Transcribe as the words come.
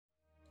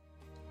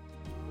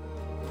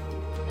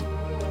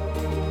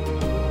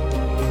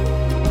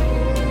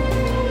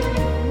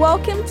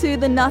Welcome to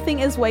the Nothing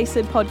is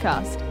Wasted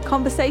podcast,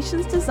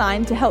 conversations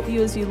designed to help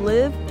you as you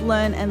live,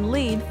 learn, and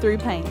lead through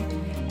pain.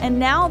 And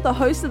now, the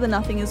host of the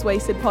Nothing is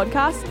Wasted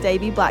podcast,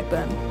 Davey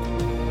Blackburn.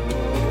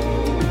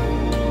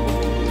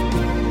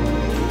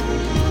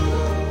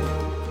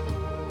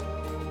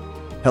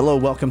 Hello,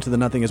 welcome to the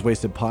Nothing is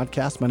Wasted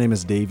podcast. My name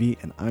is Davey,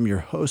 and I'm your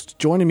host.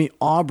 Joining me,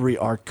 Aubrey,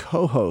 our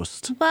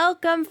co-host.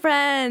 Welcome,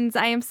 friends.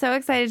 I am so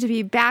excited to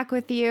be back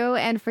with you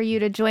and for you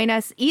to join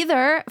us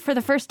either for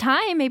the first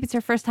time, maybe it's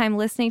your first time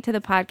listening to the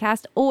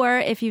podcast, or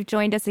if you've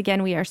joined us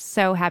again, we are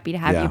so happy to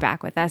have you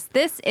back with us.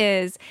 This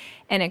is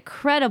an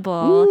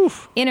incredible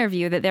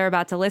interview that they're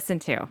about to listen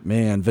to.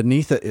 Man,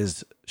 Vaneetha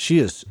is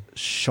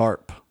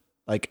sharp.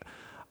 Like,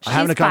 She's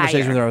having a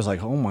conversation fire. with her, I was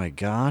like, oh my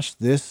gosh,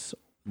 this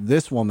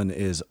woman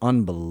is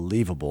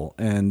unbelievable.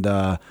 And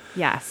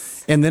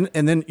Yes. and then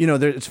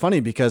it's funny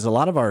because a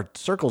lot of our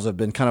circles have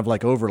been kind of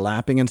like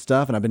overlapping and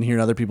stuff, and I've been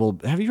hearing other people,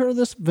 have you heard of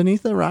this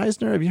Vaneetha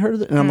Risner? Have you heard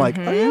of it? And I'm like,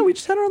 oh yeah, we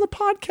just had her on the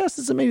podcast.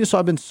 It's amazing. So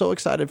I've been so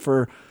excited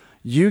for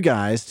you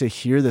guys to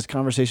hear this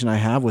conversation I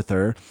have with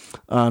her.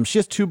 She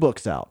has 2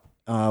 books out.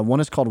 One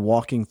is called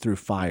Walking Through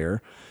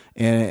Fire,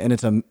 and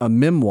it's a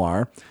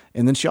memoir.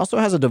 And then she also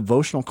has a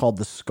devotional called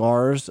The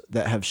Scars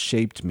That Have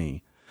Shaped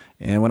Me.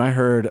 And when I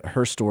heard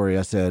her story,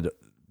 I said,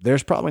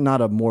 there's probably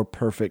not a more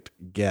perfect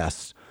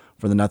guest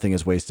for the Nothing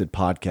is Wasted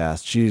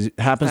podcast. She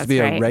happens to be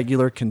a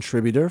regular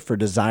contributor for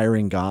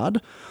Desiring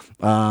God,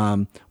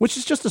 which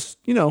is just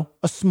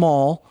a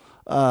small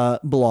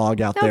blog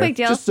out there. No big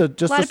deal. Just a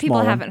lot of people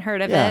small haven't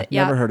heard of it.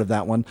 Yeah. Never heard of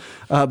that one.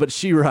 But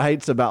she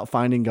writes about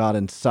finding God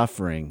in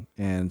suffering,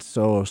 and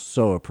so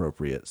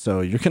appropriate.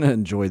 So you're going to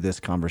enjoy this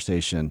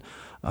conversation.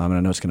 And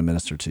I know it's going to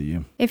minister to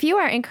you. If you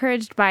are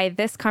encouraged by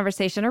this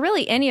conversation, or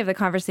really any of the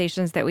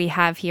conversations that we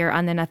have here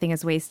on the Nothing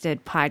is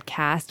Wasted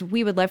podcast,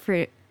 we would love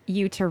for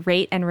you to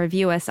rate and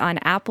review us on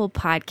Apple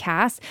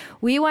Podcasts.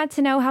 We want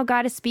to know how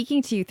God is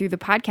speaking to you through the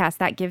podcast.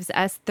 That gives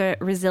us the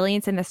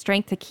resilience and the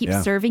strength to keep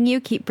serving you,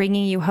 keep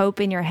bringing you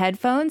hope in your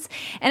headphones.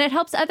 And it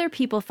helps other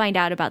people find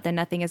out about the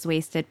Nothing is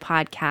Wasted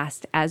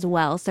podcast as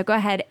well. So go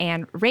ahead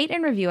and rate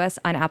and review us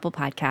on Apple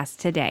Podcasts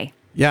today.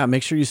 Yeah,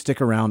 make sure you stick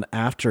around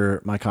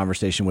after my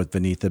conversation with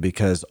Vaneetha,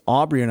 because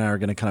Aubrey and I are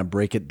going to kind of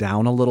break it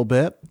down a little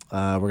bit.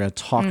 We're going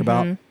to talk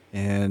about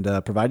and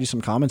provide you some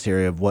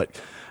commentary of what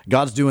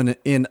God's doing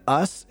in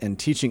us and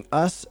teaching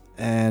us,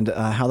 and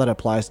how that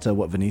applies to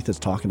what Vaneetha's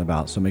talking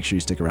about. So make sure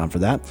you stick around for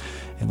that.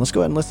 And let's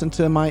go ahead and listen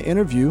to my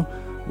interview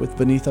with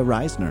Vaneetha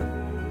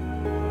Risner.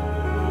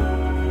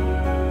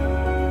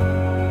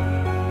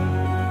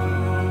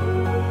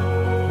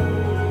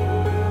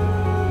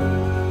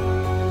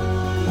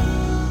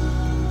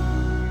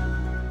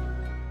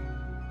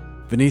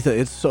 Vaneetha,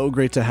 it's so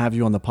great to have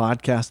you on the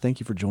podcast. Thank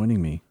you for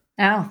joining me.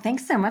 Oh,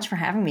 thanks so much for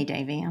having me,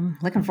 Davey. I'm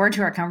looking forward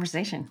to our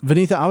conversation.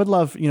 Vaneetha, I would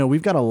love,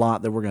 we've got a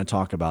lot that we're going to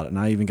talk about, and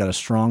I even got a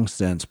strong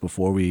sense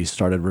before we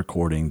started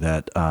recording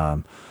that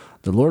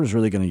the Lord is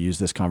really going to use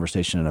this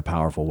conversation in a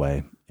powerful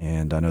way.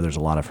 And I know there's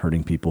a lot of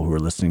hurting people who are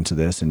listening to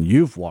this, and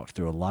you've walked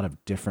through a lot of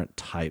different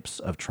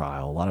types of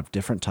trial, a lot of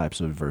different types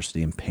of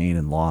adversity and pain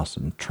and loss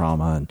and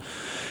trauma.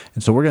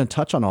 And so we're going to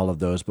touch on all of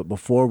those. But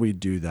before we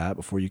do that,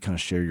 before you kind of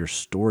share your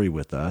story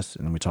with us,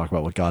 and we talk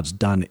about what God's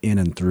done in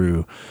and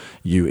through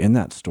you in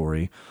that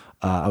story,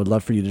 I would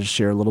love for you to just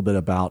share a little bit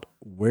about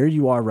where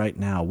you are right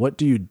now. What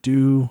do you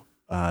do?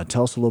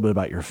 Tell us a little bit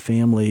about your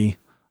family.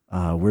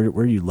 Where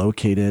are you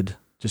located?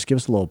 Just give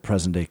us a little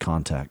present day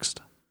context.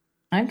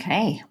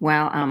 Okay.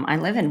 Well, I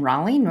live in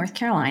Raleigh, North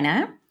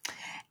Carolina,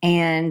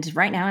 and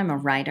right now I'm a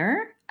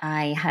writer.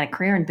 I had a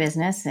career in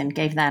business and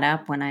gave that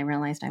up when I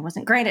realized I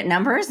wasn't great at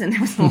numbers, and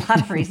there was a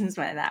lot of reasons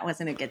why that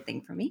wasn't a good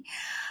thing for me.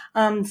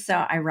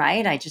 So I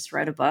write. I just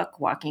wrote a book,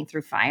 Walking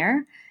Through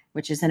Fire,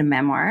 which is in a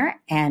memoir,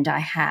 and I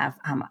have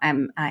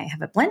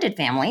a blended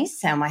family.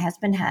 So my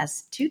husband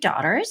has 2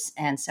 daughters,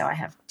 and so I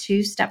have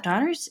 2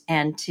 stepdaughters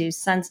and 2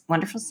 sons,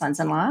 wonderful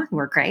sons-in-law who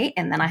are great,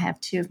 and then I have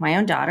 2 of my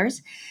own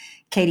daughters,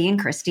 Katie and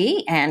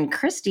Christy. And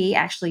Christy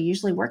actually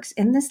usually works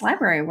in this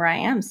library where I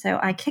am. So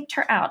I kicked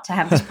her out to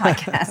have this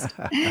podcast.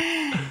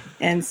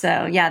 And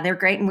so, they're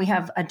great. And we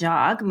have a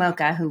dog,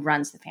 Mocha, who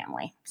runs the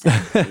family. So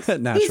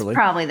Naturally. He's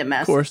probably the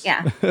most. Of course.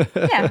 Yeah.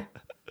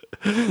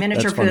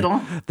 Miniature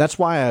poodle. That's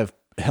why I've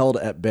held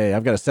at bay.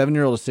 I've got a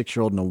 7-year-old, a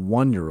 6-year-old, and a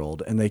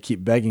 1-year-old, and they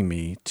keep begging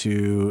me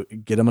to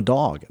get them a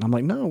dog. And I'm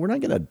like, no, we're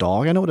not getting a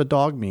dog. I know what a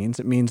dog means.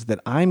 It means that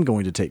I'm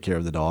going to take care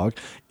of the dog.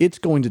 It's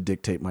going to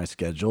dictate my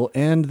schedule,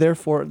 and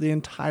therefore the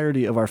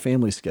entirety of our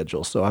family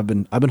schedule. So I've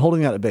been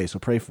holding that at bay. So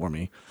pray for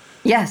me.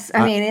 Yes.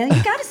 I mean,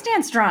 you got to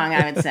stand strong,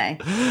 I would say.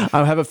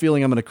 I have a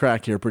feeling I'm going to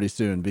crack here pretty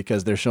soon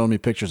because they're showing me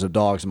pictures of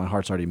dogs and my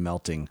heart's already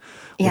melting.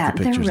 Yeah,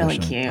 the pictures they're really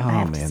cute. Oh, I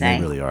have man, to say.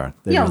 they really are.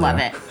 You'll love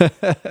it.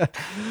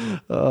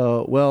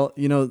 Well,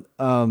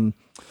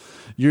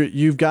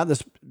 you've got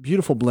this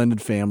beautiful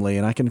blended family,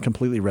 and I can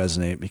completely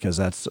resonate because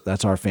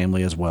that's our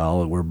family as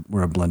well.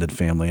 We're a blended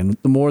family, and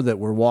the more that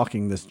we're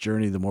walking this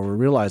journey, the more we're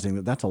realizing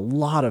that that's a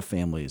lot of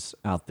families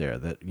out there.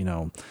 That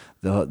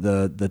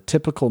the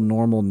typical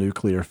normal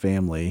nuclear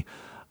family,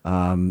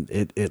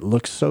 it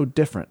looks so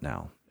different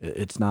now,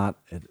 It's not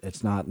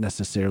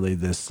necessarily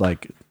this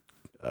like,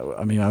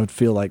 I mean, I would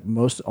feel like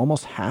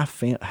almost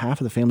half of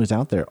the families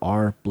out there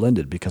are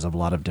blended because of a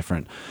lot of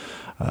different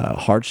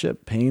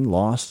hardship, pain,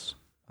 loss,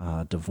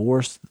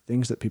 divorce,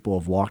 things that people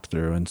have walked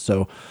through. And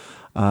so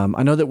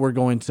I know that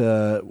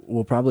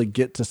we'll probably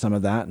get to some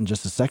of that in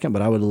just a second,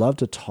 but I would love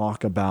to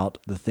talk about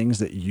the things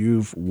that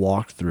you've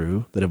walked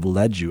through that have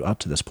led you up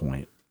to this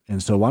point.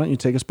 And so why don't you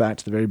take us back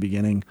to the very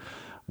beginning,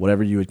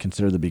 whatever you would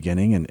consider the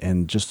beginning,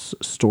 and just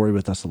story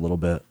with us a little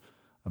bit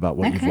about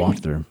what you've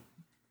walked through.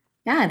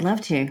 Yeah, I'd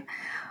love to.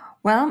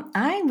 Well,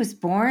 I was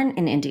born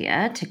in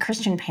India to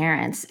Christian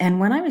parents,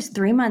 and when I was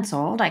 3 months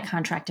old, I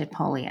contracted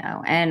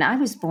polio. And I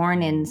was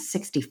born in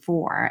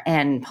 1964,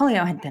 and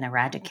polio had been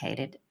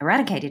eradicated in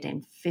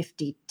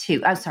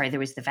 1952. Oh, sorry, there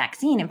was the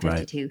vaccine in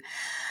 1952. Right.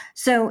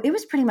 So it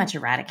was pretty much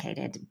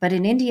eradicated. But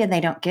in India, they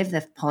don't give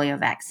the polio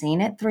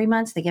vaccine at 3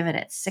 months. They give it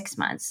at 6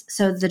 months.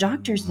 So the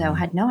doctors, though,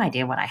 had no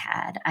idea what I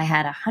had. I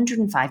had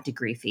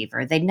 105-degree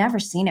fever. They'd never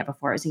seen it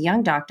before. It was a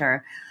young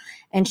doctor,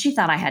 and she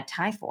thought I had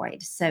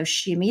typhoid. So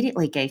she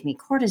immediately gave me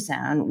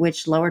cortisone,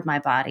 which lowered my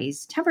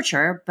body's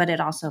temperature, but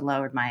it also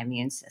lowered my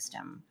immune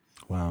system.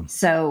 Wow.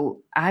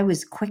 So I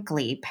was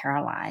quickly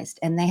paralyzed,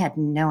 and they had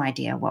no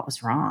idea what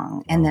was wrong.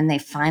 Wow. And then they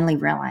finally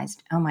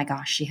realized, oh my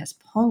gosh, she has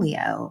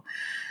polio.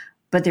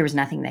 But there was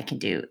nothing they could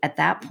do. At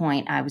that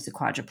point, I was a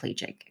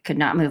quadriplegic, could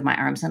not move my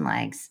arms and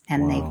legs.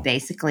 And They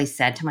basically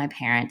said to my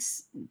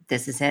parents,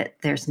 this is it.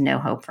 There's no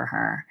hope for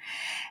her.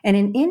 And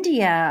in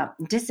India,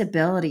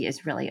 disability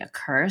is really a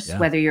curse,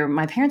 whether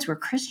my parents were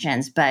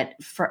Christians,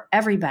 but for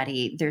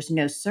everybody, there's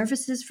no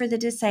services for the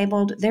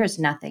disabled. There's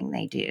nothing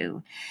they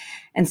do.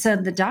 And so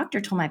the doctor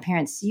told my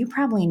parents, you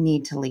probably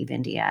need to leave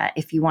India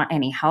if you want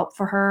any help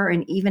for her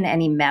and even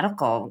any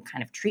medical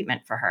kind of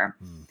treatment for her.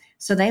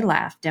 So they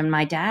left. And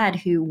my dad,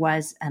 who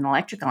was an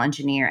electrical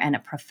engineer and a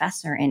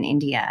professor in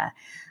India,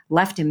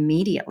 left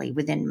immediately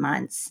within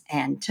months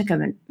and took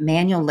a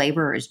manual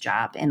laborer's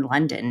job in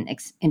London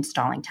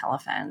installing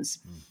telephones.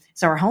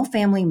 So our whole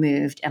family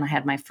moved, and I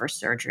had my first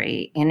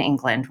surgery in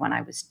England when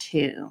I was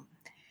 2.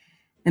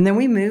 And then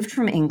we moved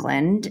from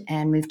England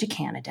and moved to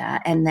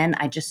Canada. And then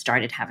I just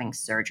started having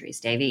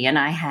surgeries, Davey. And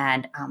I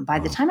had, by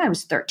the time I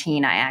was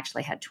 13, I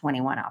actually had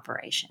 21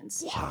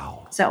 operations.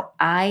 Wow. So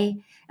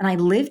I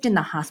lived in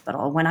the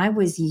hospital. When I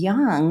was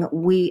young,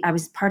 I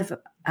was part of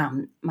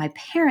my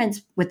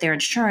parents, with their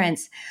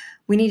insurance,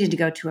 we needed to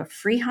go to a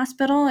free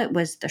hospital. It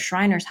was the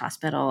Shriners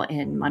Hospital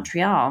in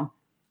Montreal.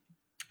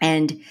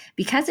 And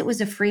because it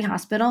was a free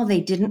hospital, they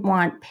didn't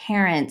want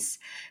parents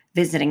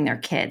visiting their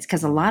kids,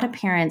 because a lot of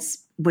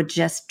parents would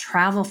just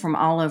travel from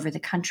all over the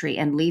country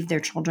and leave their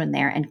children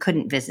there and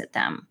couldn't visit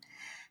them.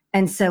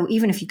 And so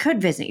even if you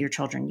could visit your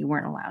children, you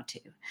weren't allowed to.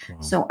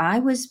 Wow. So I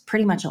was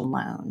pretty much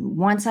alone.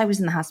 Once I was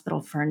in the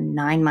hospital for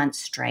 9 months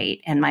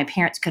straight, and my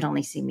parents could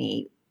only see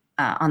me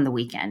on the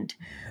weekend,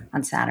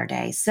 on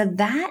Saturday. So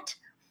that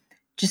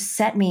just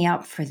set me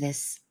up for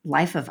this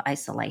life of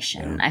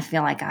isolation. Yeah. I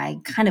feel like I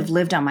kind of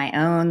lived on my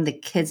own. The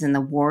kids in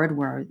the ward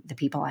were the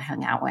people I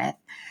hung out with.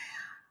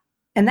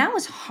 And that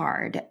was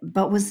hard,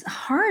 but was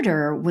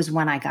harder was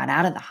when I got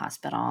out of the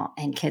hospital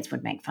and kids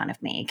would make fun of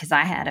me because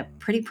I had a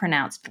pretty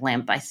pronounced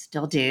limp. I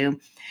still do.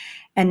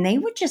 And they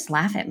would just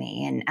laugh at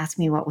me and ask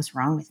me what was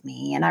wrong with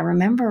me. And I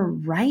remember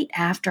right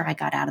after I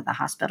got out of the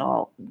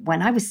hospital,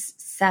 when I was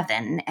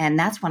 7, and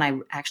that's when I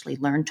actually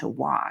learned to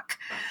walk.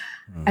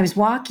 I was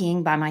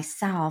walking by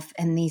myself,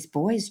 and these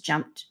boys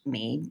jumped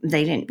me.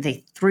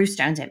 They threw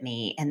stones at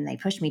me, and they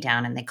pushed me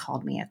down, and they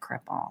called me a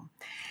cripple.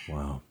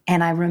 Wow.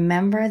 And I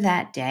remember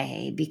that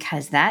day,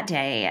 because that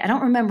day, I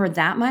don't remember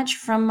that much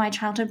from my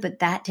childhood, but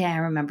that day I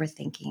remember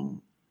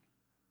thinking,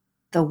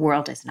 the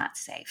world is not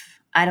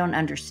safe. I don't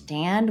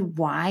understand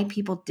why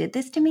people did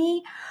this to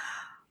me,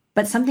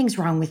 but something's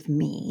wrong with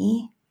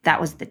me.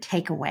 That was the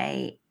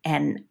takeaway.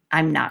 And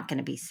I'm not going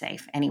to be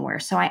safe anywhere.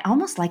 So I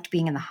almost liked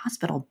being in the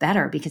hospital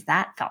better because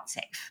that felt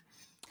safe.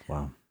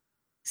 Wow.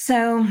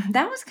 So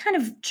that was kind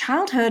of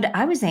childhood.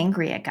 I was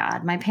angry at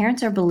God. My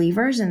parents are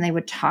believers and they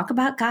would talk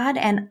about God.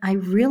 And I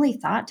really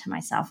thought to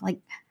myself,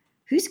 like,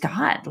 who's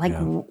God? Like,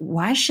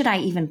 why should I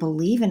even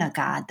believe in a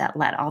God that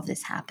let all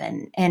this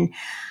happen? And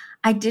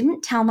I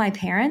didn't tell my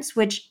parents,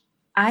 which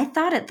I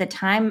thought at the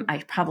time I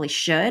probably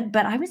should,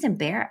 but I was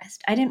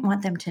embarrassed. I didn't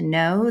want them to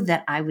know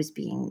that I was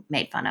being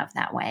made fun of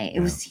that way. It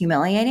was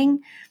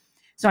humiliating.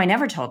 So I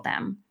never told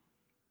them.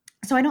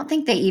 So I don't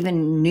think they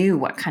even knew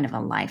what kind of a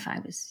life I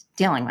was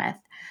dealing with.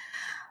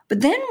 But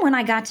then when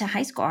I got to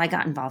high school, I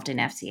got involved in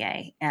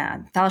FCA,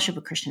 Fellowship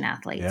of Christian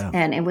Athletes. Yeah.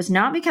 And it was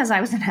not because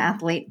I was an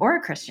athlete or a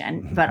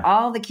Christian, but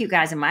all the cute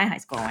guys in my high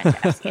school went to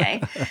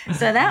FCA.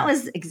 So that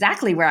was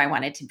exactly where I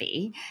wanted to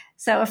be.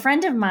 So a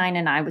friend of mine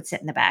and I would sit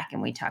in the back and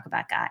we'd talk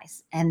about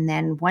guys. And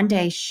then one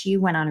day she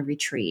went on a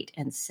retreat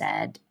and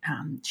said,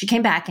 she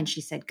came back and she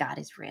said, God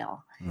is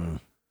real.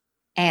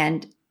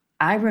 And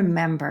I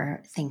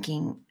remember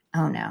thinking,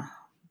 oh no,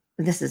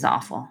 this is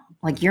awful.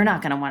 Like, you're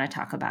not going to want to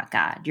talk about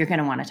God. You're going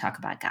to want to talk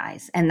about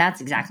guys. And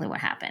that's exactly what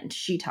happened.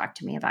 She talked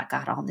to me about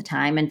God all the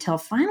time until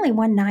finally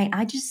one night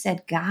I just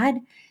said, God,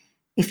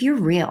 if you're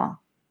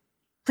real,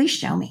 please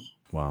show me.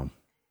 Wow.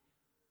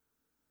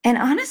 And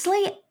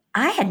honestly,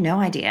 I had no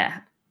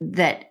idea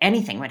that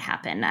anything would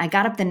happen. I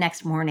got up the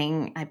next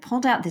morning, I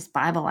pulled out this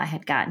Bible I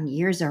had gotten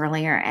years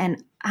earlier,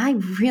 and I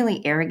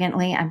really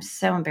arrogantly, I'm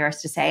so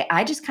embarrassed to say,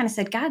 I just kind of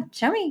said, God,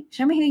 show me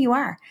who you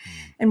are.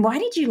 And why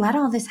did you let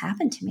all this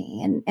happen to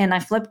me? And I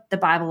flipped the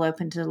Bible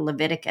open to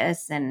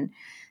Leviticus and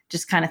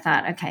just kind of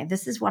thought, okay,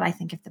 this is what I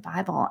think of the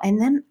Bible. And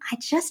then I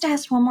just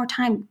asked one more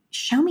time,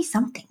 show me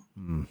something.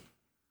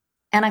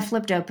 And I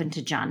flipped open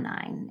to John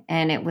 9.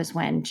 And it was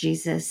when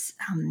Jesus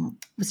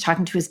was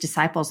talking to his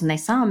disciples, and they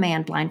saw a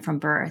man blind from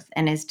birth.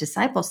 And his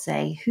disciples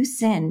say, who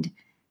sinned,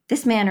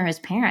 this man or his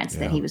parents,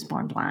 that he was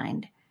born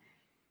blind?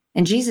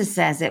 And Jesus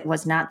says it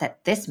was not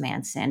that this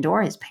man sinned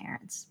or his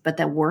parents, but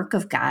the work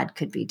of God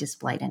could be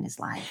displayed in his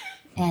life.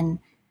 And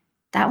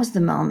that was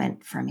the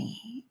moment for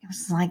me. It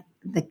was like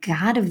the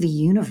God of the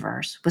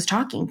universe was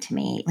talking to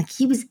me, like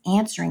he was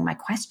answering my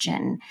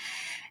question.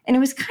 And it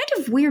was kind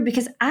of weird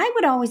because I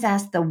would always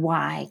ask the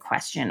why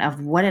question of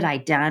what had I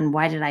done?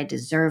 Why did I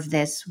deserve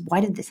this?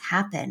 Why did this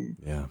happen?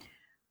 Yeah.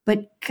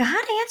 But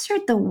God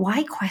answered the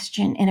why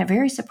question in a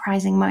very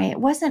surprising way. It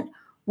wasn't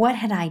what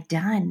had I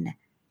done,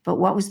 but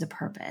what was the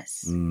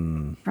purpose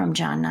from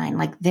John 9?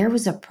 Like there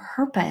was a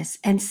purpose.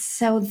 And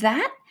so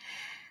that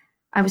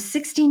I was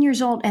 16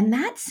 years old, and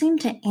that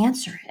seemed to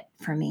answer it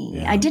for me.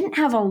 Yeah. I didn't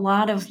have a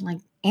lot of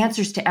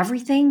answers to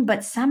everything,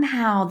 but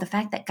somehow the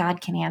fact that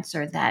God can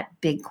answer that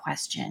big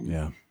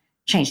question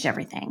changed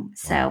everything.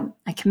 So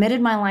I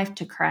committed my life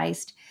to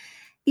Christ,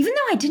 even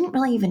though I didn't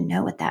really even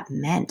know what that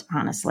meant,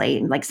 honestly.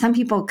 Like some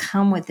people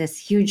come with this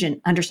huge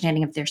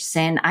understanding of their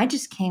sin. I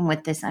just came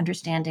with this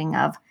understanding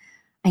of,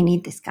 I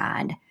need this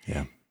God.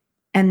 Yeah.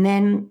 And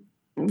then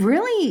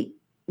really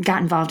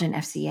got involved in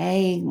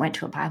FCA, went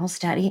to a Bible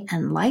study,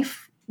 and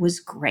life was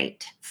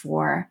great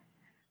for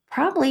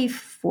probably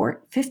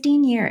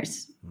 15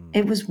 years.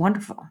 It was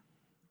wonderful.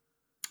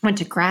 Went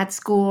to grad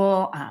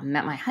school,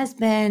 met my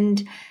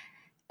husband,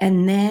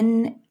 and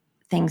then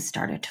things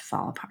started to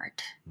fall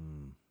apart.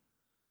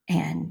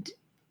 And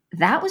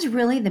that was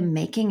really the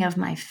making of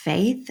my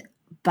faith,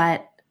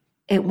 but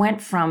it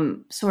went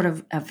from sort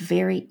of a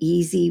very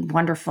easy,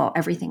 wonderful,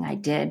 everything I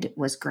did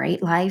was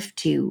great life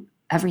to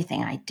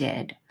everything I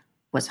did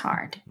was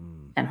hard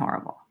and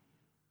horrible.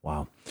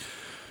 Wow.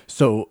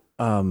 So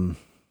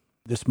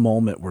this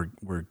moment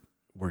where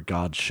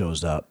God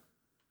shows up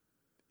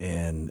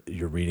and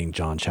you're reading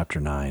John chapter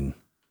 9,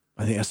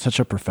 I think that's such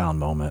a profound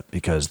moment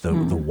because the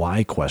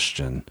why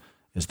question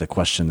is the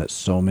question that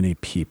so many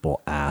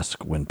people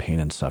ask when pain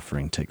and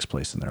suffering takes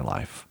place in their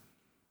life.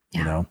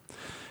 You know?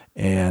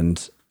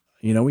 And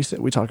we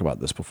talk about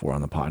this before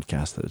on the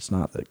podcast, that it's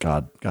not that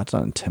God's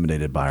not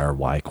intimidated by our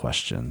why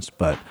questions,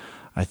 but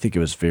I think it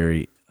was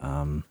very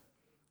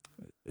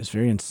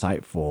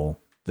insightful,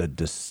 the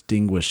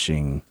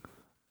distinguishing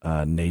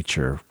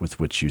nature with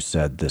which you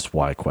said this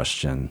why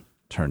question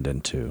turned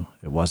into.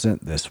 It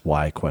wasn't this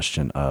why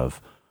question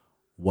of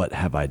what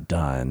have I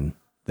done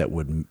that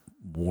would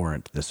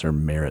warrant this or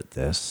merit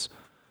this,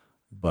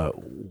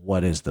 but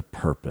what is the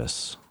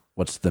purpose?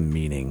 What's the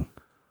meaning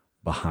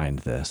behind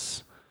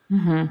this?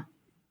 Mm-hmm.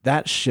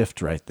 That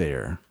shift right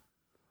there,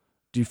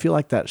 do you feel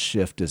like that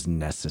shift is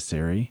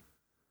necessary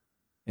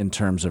in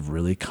terms of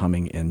really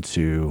coming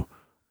into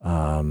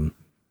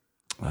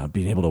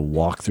being able to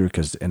walk through?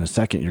 Because in a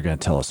second, you're going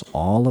to tell us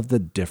all of the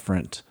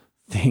different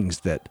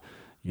things that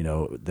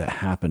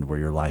happened where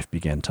your life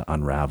began to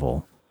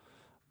unravel.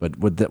 But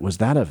was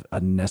that a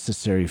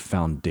necessary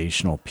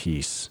foundational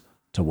piece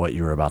to what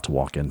you were about to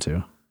walk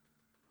into?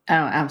 Oh,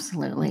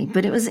 absolutely.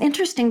 But it was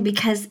interesting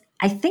because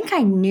I think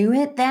I knew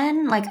it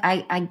then. Like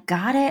I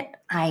got it.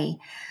 I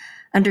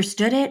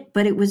understood it.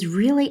 But it was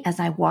really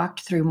as I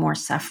walked through more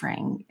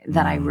suffering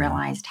that I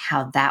realized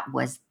how that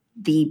was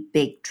the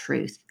big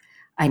truth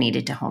I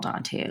needed to hold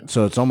on to.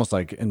 So it's almost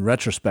like in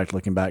retrospect,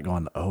 looking back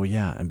going, oh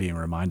yeah, and being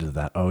reminded of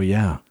that. Oh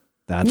yeah,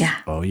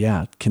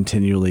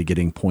 continually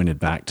getting pointed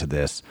back to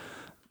this.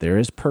 There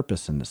is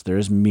purpose in this. There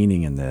is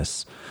meaning in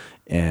this.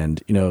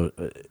 And,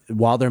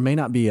 while there may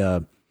not be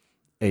an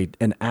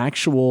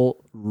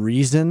actual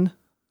reason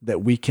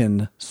that we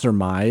can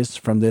surmise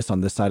from this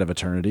on this side of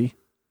eternity,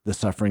 the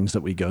sufferings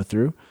that we go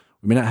through,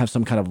 we may not have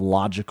some kind of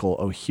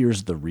logical,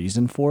 here's the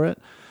reason for it.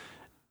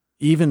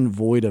 Even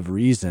void of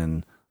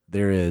reason,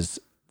 there is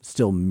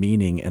still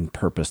meaning and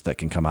purpose that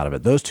can come out of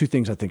it. Those two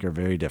things I think are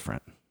very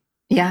different.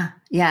 Yeah,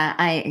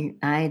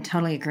 I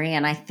totally agree.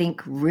 And I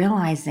think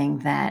realizing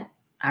that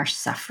our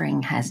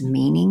suffering has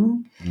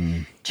meaning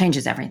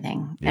changes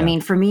everything. Yeah. I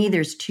mean, for me,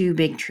 there's two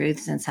big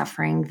truths in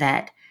suffering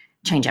that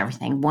change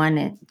everything.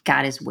 One,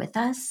 God is with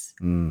us.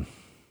 And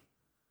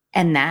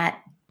that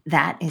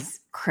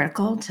is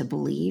critical to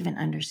believe and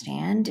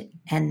understand.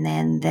 And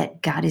then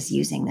that God is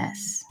using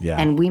this. Yeah.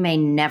 And we may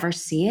never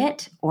see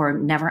it or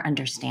never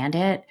understand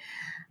it.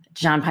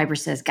 John Piper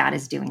says God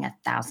is doing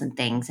 1,000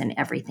 things in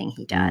everything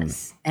he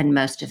does. And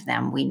most of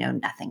them we know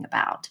nothing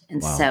about.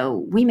 And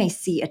so we may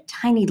see a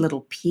tiny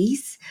little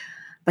piece,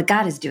 but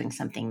God is doing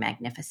something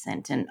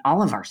magnificent in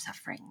all of our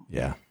suffering.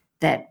 Yeah.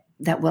 that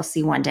we'll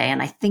see one day.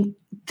 And I think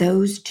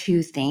those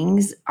two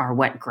things are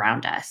what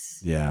ground us.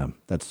 Yeah,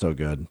 that's so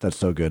good. That's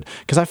so good.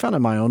 Because I found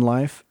in my own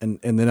life, and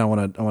then I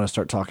want to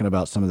start talking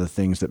about some of the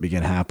things that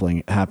began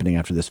happening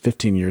after this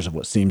 15 years of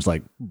what seems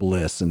like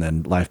bliss, and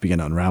then life began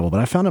to unravel.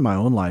 But I found in my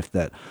own life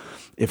that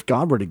if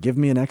God were to give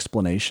me an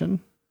explanation,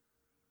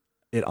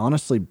 it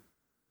honestly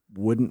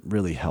wouldn't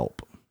really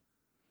help.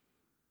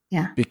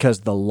 Yeah.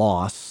 Because the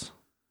loss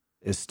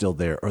is still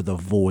there, or the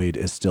void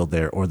is still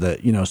there, or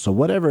so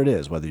whatever it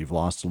is, whether you've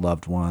lost a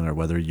loved one or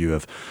whether you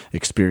have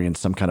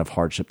experienced some kind of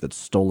hardship that's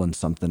stolen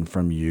something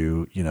from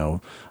you,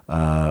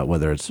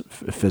 whether it's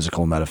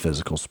physical,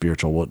 metaphysical,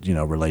 spiritual,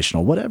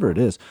 relational, whatever it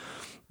is,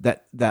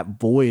 that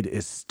void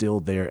is still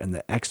there and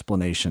the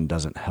explanation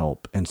doesn't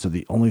help. And so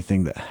the only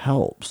thing that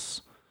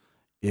helps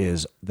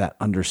is that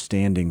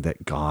understanding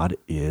that God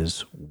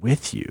is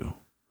with you,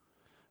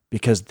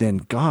 because then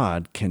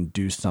God can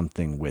do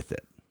something with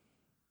it.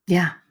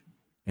 Yeah.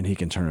 And he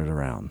can turn it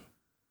around.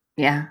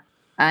 Yeah.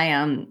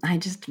 I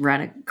just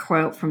read a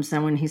quote from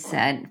someone who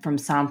said from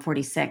Psalm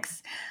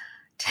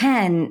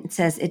 46:10, it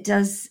says,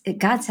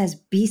 God says,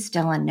 be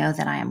still and know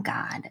that I am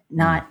God,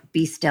 not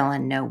be still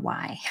and know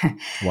why.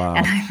 Wow.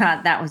 And I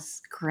thought that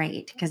was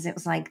great, because it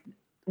was like,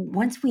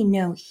 once we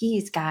know he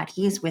is God,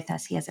 he is with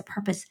us, he has a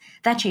purpose,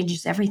 that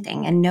changes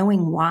everything. And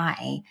knowing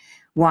why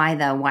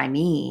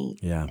me?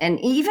 Yeah. And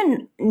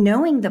even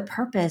knowing the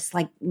purpose,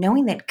 like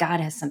knowing that God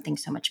has something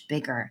so much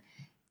bigger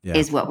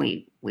is what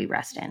we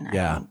rest in.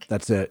 I think.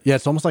 That's it. Yeah,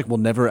 it's almost like we'll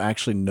never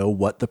actually know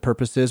what the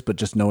purpose is, but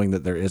just knowing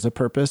that there is a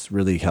purpose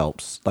really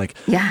helps. Like,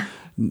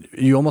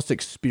 you almost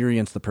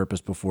experience the purpose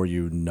before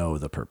you know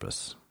the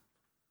purpose.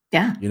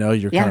 Yeah.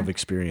 You're kind of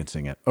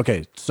experiencing it.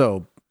 Okay,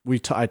 so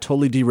I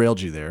totally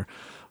derailed you there,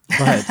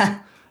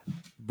 but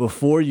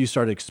before you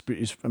started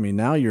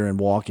now you're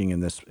walking in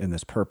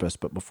this purpose,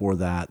 but before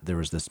that, there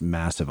was this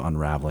massive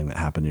unraveling that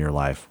happened in your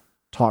life.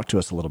 Talk to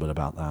us a little bit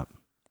about that.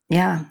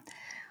 Yeah.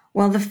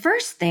 Well, the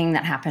first thing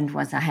that happened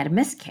was I had a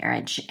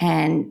miscarriage,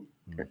 and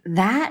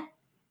that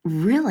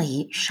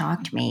really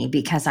shocked me,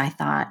 because I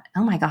thought,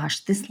 oh my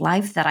gosh, this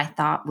life that I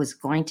thought was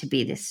going to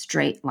be this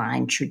straight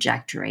line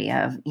trajectory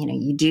of,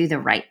 you do the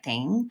right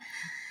thing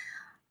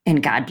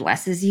and God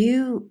blesses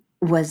you,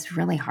 was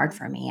really hard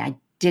for me. I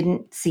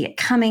didn't see it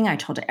coming. I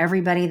told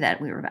everybody that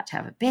we were about to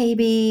have a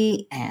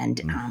baby, and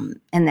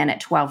then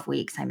at 12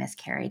 weeks I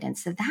miscarried. And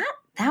so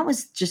that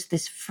was just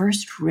this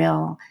first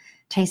real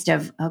taste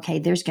of, okay,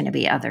 there's going to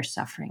be other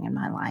suffering in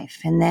my life.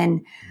 And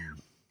then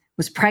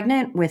was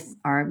pregnant with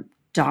our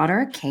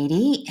daughter,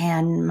 Katie,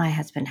 and my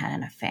husband had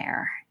an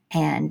affair,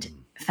 and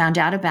found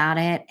out about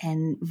it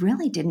and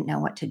really didn't know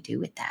what to do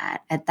with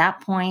that. At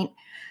that point,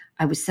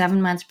 I was 7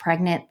 months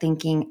pregnant,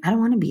 thinking, I don't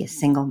want to be a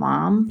single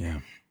mom. Yeah.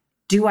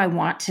 Do I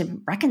want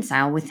to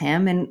reconcile with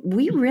him? And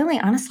we really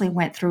honestly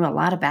went through a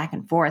lot of back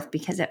and forth,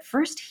 because at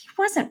first he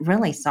wasn't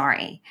really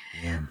sorry.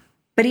 Yeah.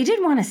 But he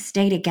did want to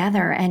stay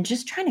together, and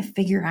just trying to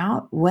figure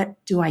out, what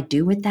do I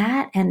do with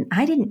that? And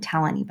I didn't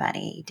tell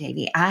anybody,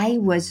 Davey. I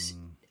was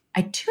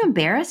too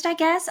embarrassed, I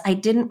guess. I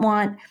didn't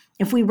want,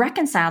 if we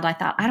reconciled, I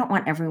thought, I don't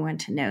want everyone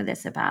to know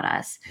this about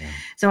us. Yeah.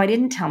 So I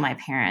didn't tell my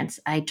parents.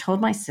 I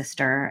told my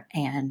sister,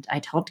 and I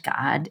told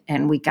God,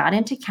 and we got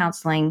into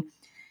counseling,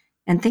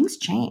 and things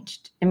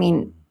changed. I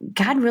mean,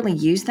 God really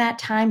used that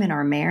time in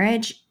our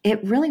marriage.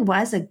 It really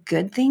was a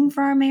good thing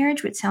for our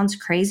marriage, which sounds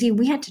crazy.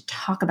 We had to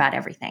talk about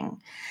everything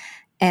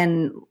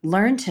and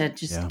learn to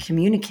just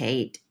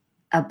communicate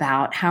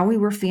about how we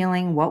were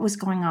feeling, what was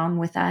going on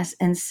with us.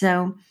 And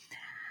so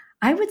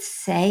I would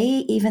say,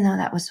 even though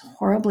that was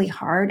horribly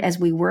hard, as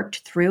we worked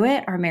through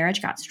it, our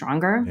marriage got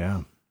stronger.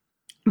 Yeah.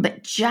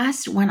 But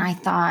just when I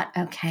thought,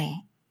 okay,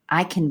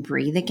 I can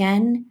breathe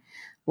again,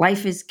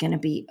 life is going to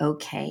be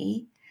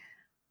okay,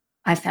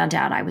 I found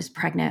out I was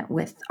pregnant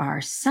with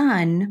our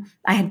son.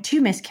 I had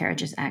 2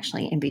 miscarriages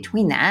actually in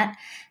between that,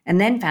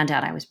 and then found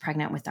out I was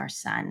pregnant with our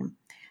son,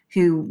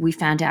 who we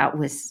found out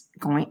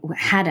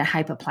had a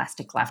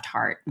hypoplastic left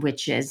heart,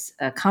 which is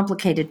a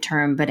complicated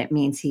term, but it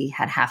means he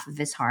had half of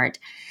his heart.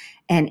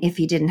 And if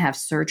he didn't have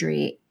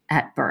surgery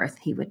at birth,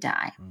 he would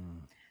die.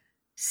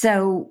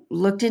 So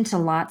looked into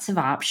lots of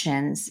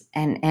options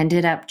and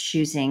ended up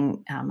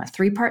choosing a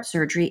 3-part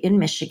surgery in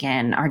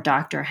Michigan. Our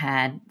doctor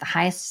had the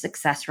highest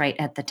success rate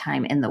at the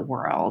time in the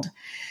world.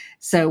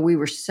 So we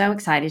were so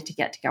excited to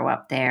get to go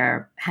up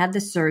there, had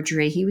the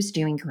surgery. He was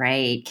doing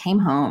great, came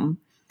home.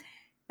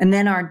 And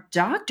then our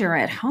doctor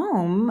at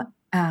home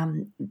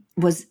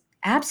was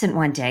absent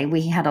one day.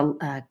 We had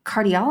a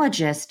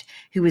cardiologist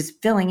who was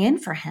filling in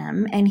for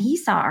him, and he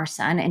saw our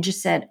son and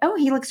just said, oh,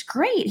 he looks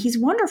great. He's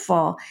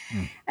wonderful.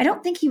 I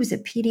don't think he was a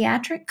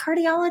pediatric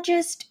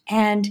cardiologist.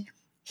 And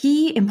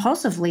he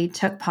impulsively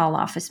took Paul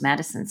off his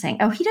medicine, saying,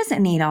 oh, he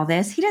doesn't need all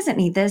this. He doesn't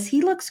need this.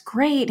 He looks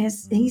great.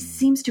 He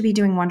seems to be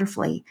doing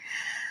wonderfully.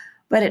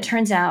 But it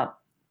turns out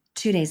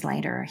 2 days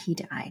later, he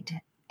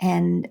died.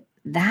 And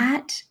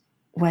that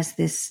was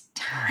this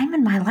time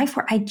in my life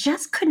where I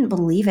just couldn't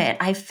believe it.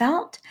 I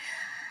felt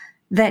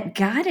that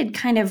God had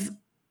kind of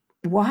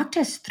walked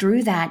us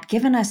through that,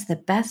 given us the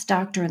best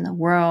doctor in the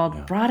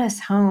world, brought us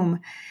home.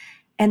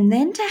 And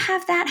then to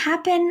have that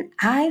happen,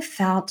 I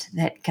felt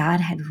that God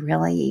had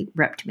really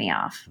ripped me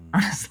off,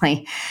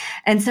 honestly.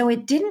 And so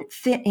it didn't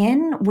fit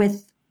in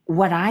with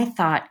what I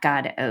thought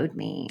God owed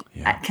me,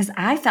 because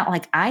I felt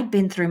like I'd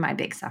been through my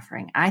big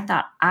suffering. I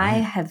thought I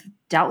have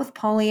dealt with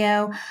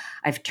polio.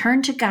 I've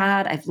turned to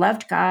God. I've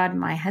loved God.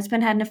 My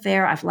husband had an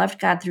affair. I've loved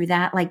God through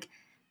that. Like,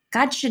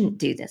 God shouldn't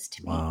do this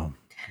to me. Wow.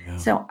 Yeah.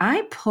 So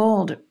I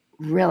pulled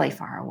really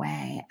far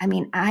away. I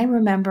mean, I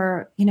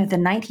remember, the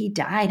night he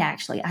died,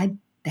 actually, I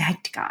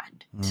begged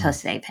God to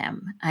save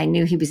him. I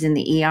knew he was in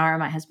the ER.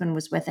 My husband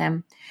was with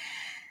him.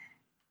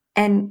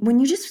 And when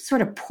you just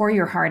sort of pour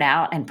your heart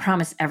out and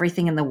promise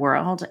everything in the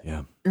world,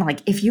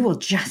 like, if you will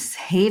just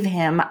save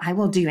him, I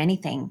will do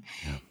anything.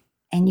 Yeah.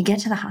 And you get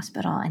to the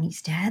hospital and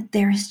he's dead,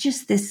 there is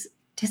just this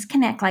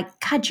disconnect. Like,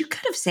 God, you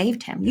could have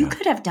saved him. You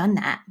could have done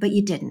that, but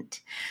you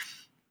didn't.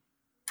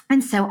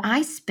 And so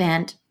I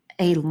spent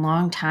a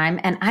long time,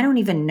 and I don't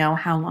even know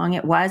how long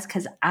it was,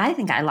 because I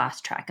think I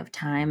lost track of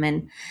time.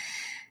 And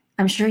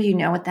I'm sure you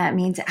know what that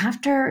means.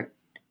 After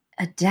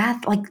a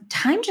death, like,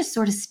 time just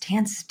sort of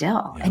stands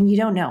still and you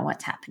don't know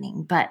what's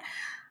happening. But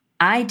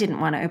I didn't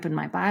want to open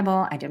my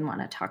Bible. I didn't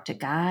want to talk to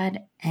God.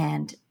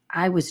 And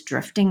I was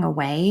drifting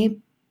away,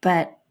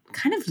 but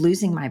kind of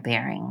losing my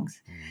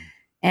bearings.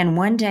 And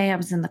one day I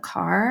was in the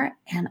car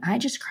and I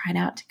just cried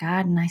out to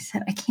God and I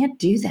said, I can't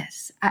do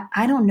this.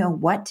 I don't know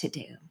what to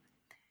do.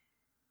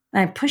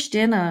 And I pushed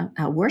in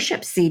a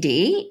worship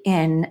CD,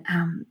 and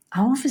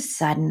all of a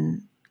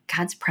sudden,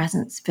 God's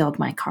presence filled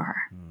my car.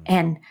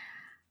 And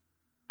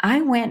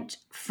I went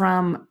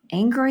from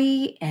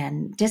angry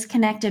and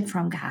disconnected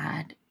from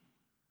God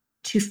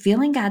to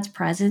feeling God's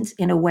presence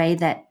in a way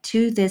that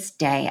to this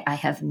day, I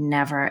have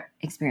never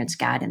experienced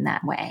God in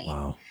that way.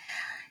 Wow.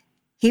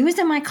 He was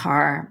in my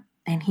car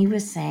and he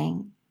was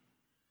saying,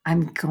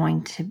 I'm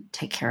going to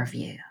take care of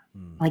you.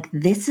 Like,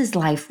 this is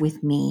life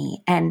with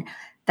me. And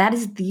that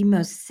is the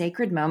most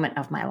sacred moment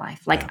of my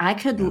life. Like,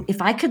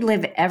 if I could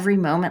live every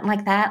moment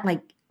like that,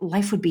 like,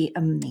 life would be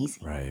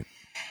amazing. Right.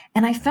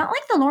 And I felt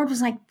like the Lord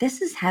was like,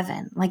 this is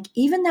heaven. Like,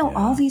 even though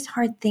all these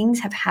hard things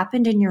have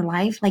happened in your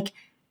life, like,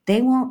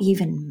 they won't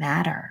even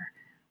matter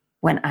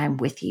when I'm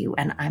with you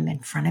and I'm in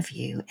front of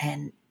you.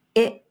 And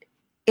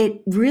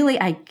it really,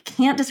 I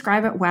can't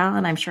describe it well,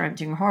 and I'm sure I'm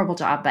doing a horrible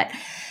job, but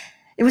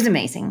it was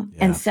amazing.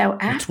 Yeah. And so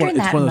after that moment,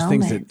 it's one of those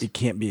things that it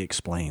can't be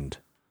explained.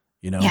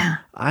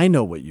 I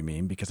know what you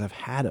mean, because I've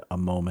had a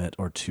moment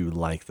or two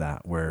like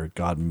that where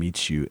God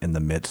meets you in the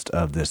midst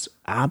of this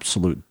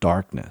absolute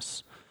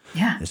darkness.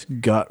 Yeah. This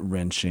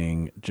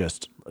gut-wrenching,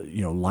 just,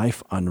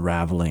 life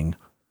unraveling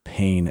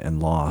pain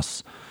and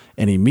loss.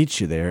 And he meets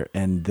you there.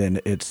 And then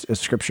it's, as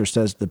scripture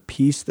says, the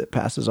peace that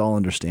passes all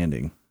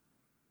understanding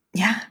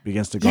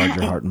begins to guard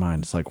your heart and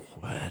mind. It's like,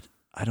 what?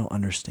 I don't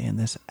understand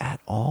this at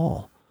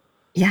all.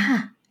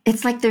 Yeah.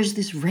 It's like there's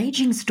this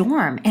raging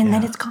storm and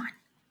then it's gone.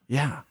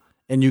 Yeah.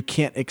 And you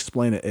can't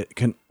explain it. It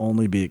can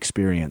only be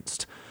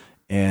experienced.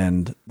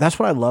 And that's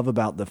what I love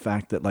about the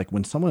fact that, like,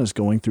 when someone is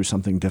going through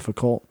something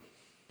difficult,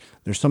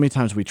 there's so many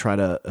times we try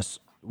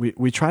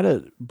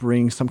to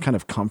bring some kind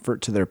of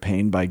comfort to their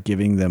pain by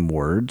giving them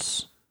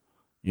words,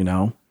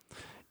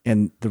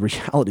 and the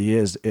reality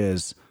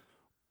is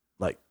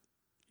like,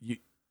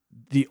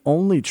 the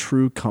only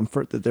true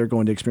comfort that they're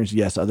going to experience.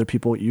 Yes, other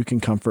people you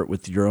can comfort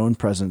with your own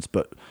presence,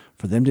 but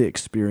for them to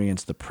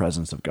experience the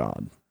presence of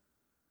God,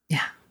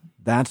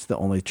 that's the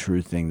only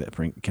true thing that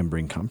can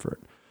bring comfort.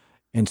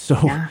 And so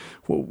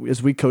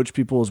as we coach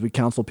people, as we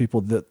counsel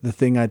people, the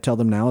thing I tell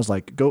them now is,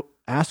 like, go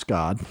ask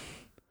God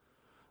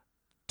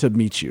to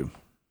meet you,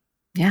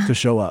 to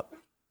show up.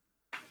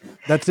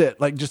 That's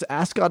it. Like, just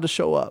ask God to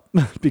show up,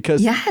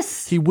 because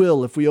he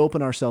will. If we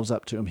open ourselves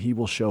up to him, he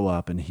will show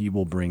up and he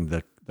will bring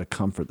the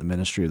comfort, the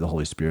ministry of the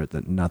Holy Spirit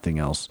that nothing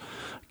else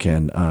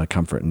can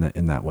comfort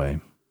in that way.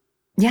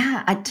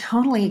 Yeah, I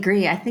totally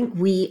agree. I think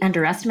we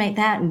underestimate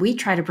that, and we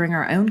try to bring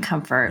our own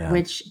comfort,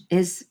 which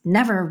is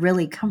never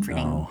really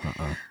comforting. No,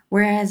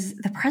 Whereas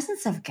the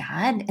presence of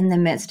God in the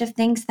midst of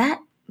things, that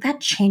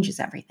changes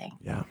everything.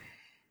 Yeah.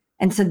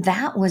 And so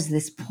that was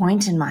this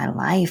point in my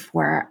life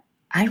where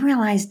I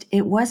realized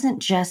it wasn't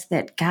just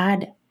that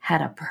God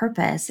had a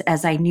purpose,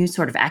 as I knew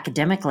sort of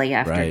academically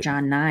after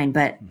John 9,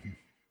 but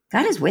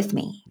God is with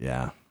me.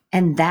 Yeah.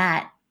 And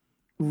that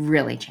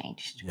really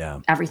changed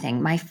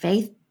everything. My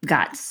faith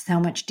got so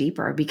much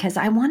deeper because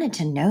I wanted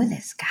to know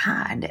this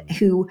God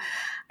who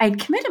I'd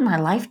committed my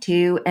life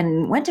to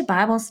and went to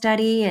Bible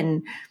study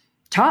and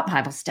taught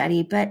Bible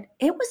study, but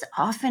it was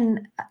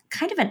often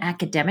kind of an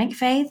academic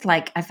faith.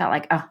 Like, I felt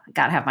like, oh, I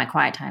got to have my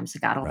quiet time so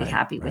God will be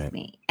happy with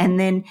me. And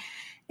then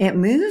it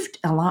moved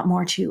a lot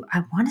more to,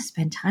 I want to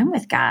spend time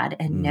with God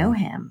and know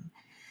him.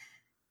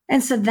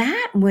 And so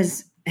that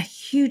was a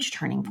huge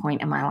turning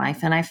point in my life.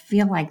 And I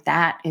feel like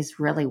that is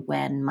really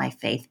when my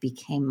faith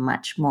became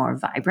much more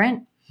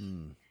vibrant.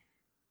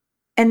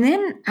 And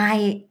then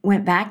I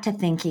went back to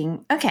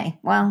thinking, okay,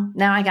 well,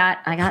 now I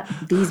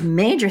got these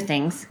major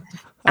things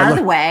out of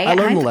the way. I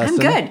learned the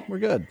lesson. I'm good. We're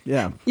good.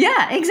 Yeah.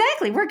 Yeah,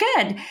 exactly. We're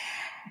good.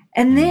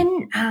 And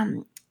then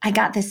I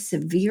got this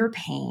severe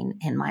pain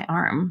in my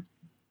arm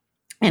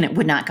and it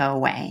would not go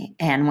away,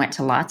 and went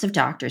to lots of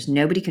doctors.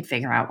 Nobody could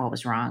figure out what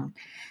was wrong.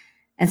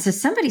 And so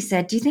somebody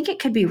said, do you think it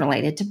could be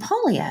related to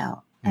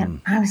polio?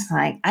 And I was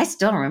like, I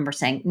still remember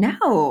saying,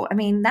 no, I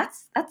mean,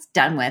 that's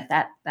done with.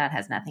 That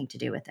has nothing to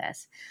do with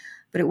this.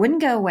 But it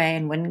wouldn't go away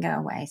and wouldn't go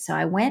away. So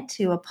I went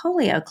to a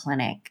polio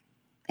clinic,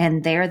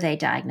 and there they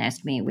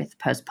diagnosed me with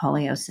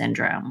post-polio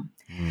syndrome.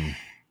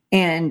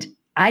 And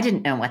I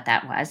didn't know what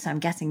that was. So I'm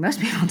guessing most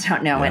people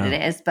don't know what it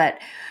is. But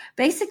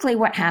basically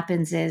what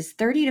happens is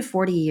 30 to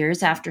 40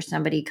 years after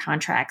somebody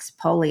contracts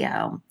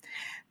polio,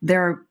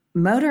 their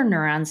motor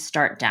neurons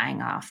start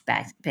dying off,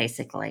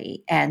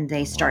 basically, and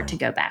they start to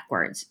go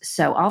backwards.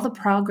 So all the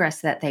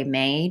progress that they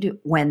made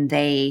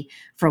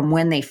from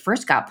when they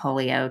first got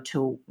polio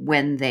to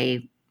when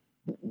they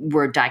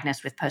were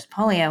diagnosed with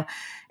post-polio,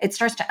 it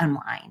starts to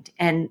unwind.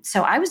 And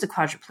so I was a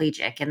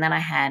quadriplegic, and then I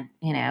had,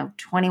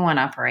 21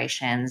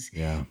 operations,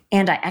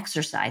 and I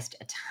exercised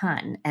a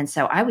ton. And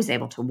so I was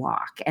able to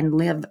walk and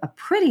live a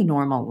pretty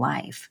normal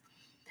life.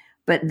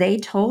 But they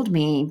told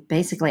me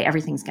basically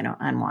everything's going to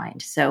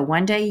unwind. So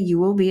one day you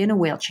will be in a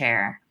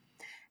wheelchair.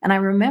 And I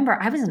remember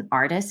I was an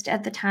artist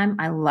at the time.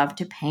 I loved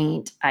to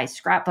paint. I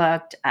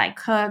scrapbooked. I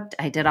cooked.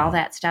 I did all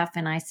that stuff.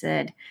 And I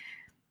said,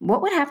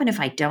 what would happen if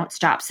I don't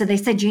stop? So they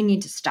said, you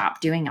need to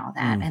stop doing all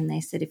that. And they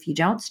said, if you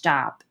don't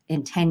stop,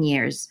 in 10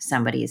 years,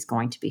 somebody is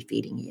going to be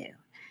feeding you.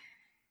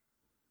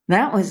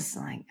 That was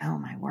like, oh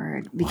my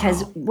word.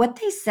 Because what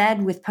they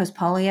said with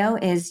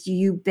post-polio is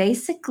you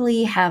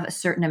basically have a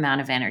certain amount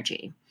of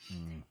energy.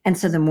 And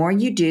so the more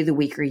you do, the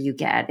weaker you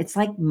get. It's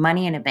like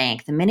money in a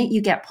bank. The minute you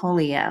get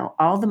polio,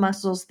 all the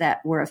muscles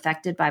that were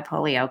affected by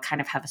polio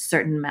kind of have a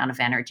certain amount of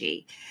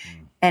energy.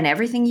 And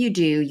everything you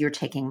do, you're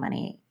taking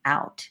money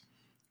out.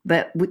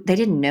 But they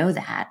didn't know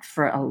that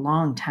for a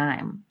long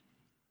time.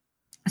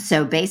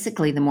 So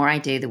basically, the more I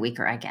do, the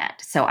weaker I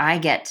get. So I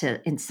get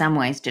to, in some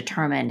ways,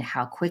 determine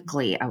how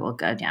quickly I will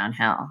go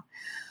downhill,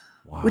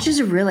 which is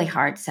a really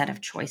hard set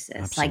of choices.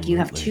 Absolutely. Like you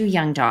have 2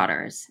 young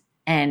daughters,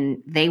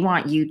 and they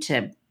want you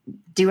to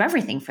do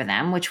everything for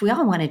them, which we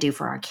all want to do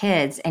for our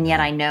kids. And yet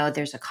I know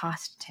there's a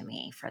cost to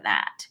me for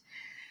that.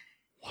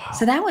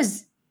 So that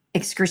was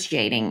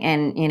excruciating.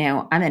 And,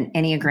 I'm an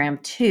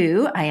Enneagram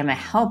 2. I am a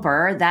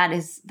helper.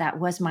 That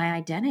was my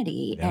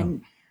identity.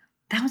 And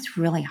that was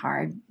really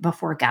hard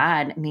before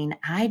God. I mean,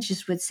 I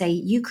just would say,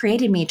 you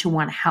created me to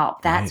want to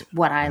help. That's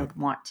what I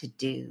want to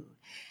do.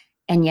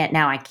 And yet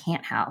now I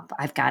can't help.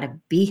 I've got to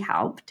be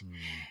helped.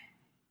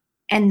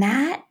 And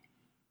that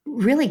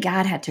really,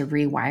 God had to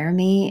rewire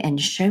me and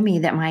show me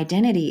that my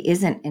identity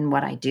isn't in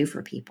what I do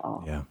for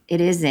people. It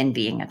is in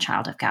being a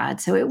child of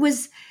God. So it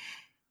was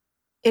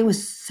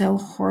so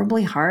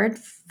horribly hard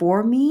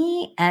for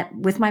me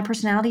with my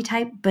personality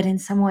type, but in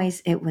some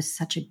ways it was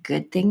such a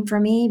good thing for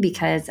me,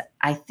 because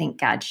I think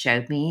God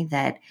showed me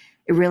that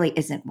it really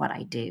isn't what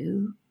I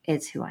do,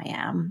 it's who I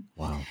am.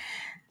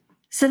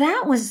 So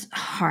that was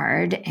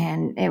hard.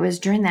 And it was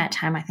during that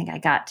time, I think I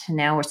got to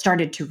know or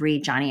started to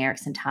read Johnny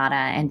Erickson Tata,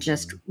 and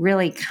just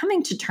really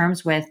coming to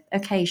terms with,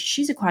 okay,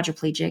 she's a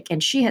quadriplegic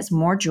and she has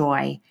more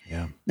joy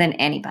than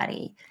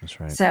anybody. That's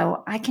right.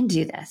 So I can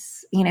do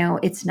this.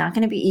 It's not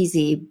going to be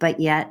easy, but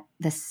yet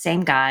the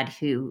same God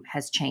who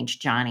has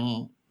changed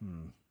Johnny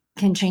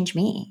can change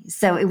me.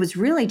 So it was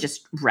really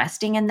just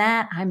resting in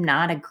that. I'm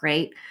not a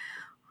great,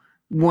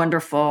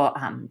 wonderful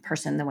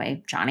person the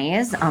way Johnny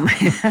is on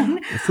my own.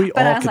 If we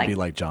all could be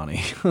like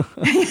Johnny.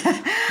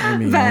 I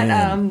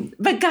mean,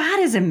 but God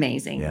is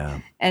amazing.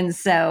 And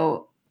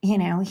so,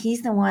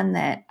 he's the one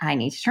that I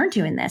need to turn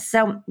to in this.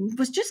 So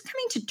was just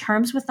coming to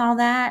terms with all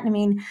that. I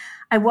mean,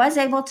 I was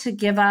able to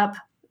give up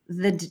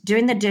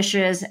doing the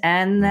dishes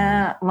and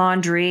the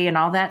laundry and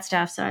all that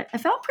stuff. So I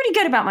felt pretty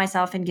good about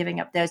myself in giving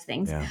up those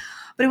things,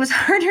 but it was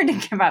harder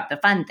to give up the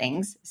fun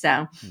things.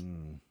 So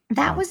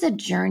that was a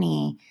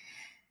journey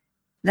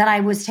that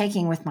I was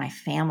taking with my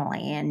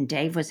family, and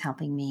Dave was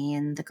helping me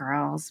and the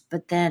girls.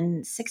 But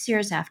then 6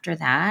 years after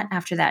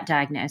that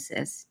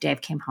diagnosis,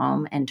 Dave came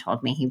home and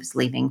told me he was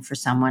leaving for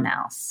someone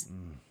else.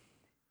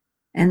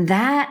 And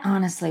that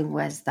honestly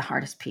was the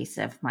hardest piece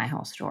of my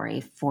whole story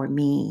for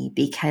me,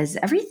 because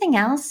everything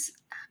else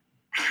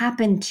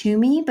happened to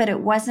me, but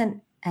it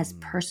wasn't as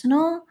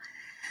personal.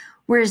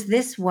 Whereas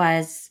this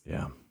was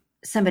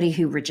somebody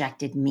who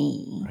rejected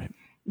me. Right.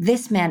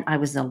 This meant I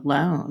was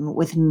alone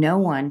with no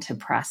one to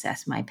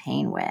process my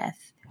pain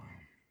with.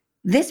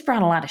 This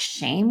brought a lot of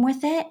shame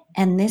with it.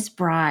 And this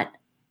brought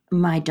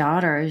my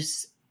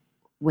daughters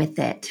with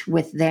it,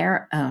 with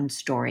their own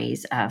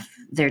stories of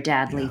their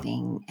dad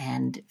leaving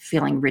and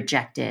feeling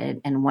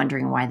rejected and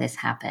wondering why this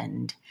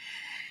happened.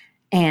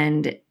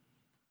 And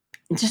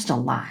just a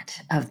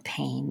lot of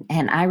pain.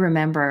 And I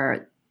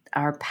remember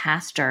our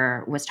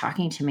pastor was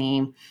talking to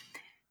me,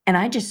 and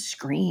I just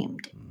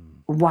screamed,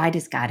 why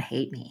does God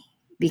hate me?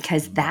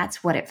 Because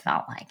that's what it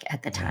felt like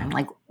at the time.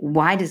 Like,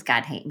 why does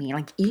God hate me?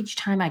 Like, each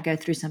time I go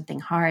through something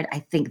hard, I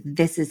think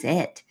this is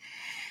it.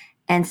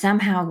 And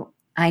somehow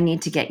I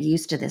need to get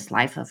used to this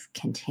life of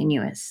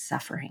continuous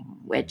suffering,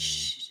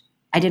 which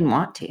I didn't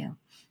want to.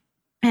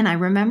 And I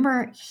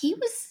remember he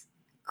was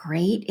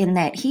great in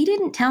that he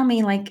didn't tell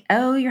me like,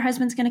 oh, your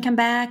husband's going to come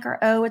back, or,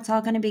 oh, it's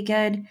all going to be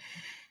good.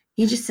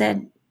 He just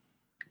said,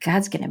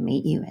 God's going to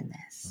meet you in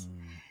this.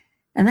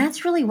 And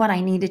that's really what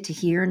I needed to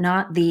hear,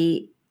 not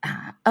the,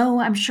 oh,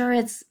 I'm sure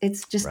it's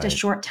just a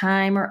short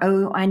time, or,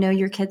 oh, I know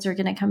your kids are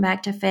going to come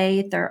back to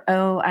faith, or,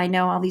 oh, I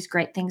know all these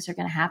great things are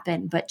going to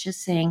happen, but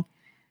just saying,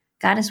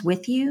 God is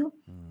with you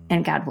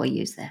and God will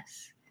use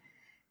this.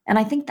 And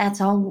I think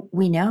that's all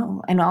we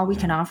know and all we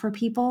can offer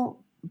people.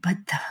 But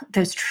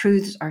those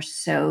truths are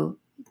so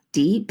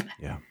deep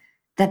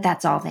that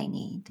that's all they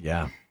need.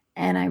 Yeah.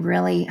 And I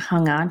really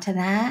hung on to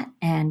that.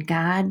 And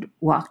God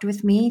walked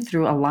with me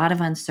through a lot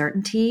of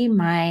uncertainty.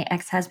 My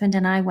ex-husband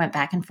and I went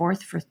back and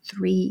forth for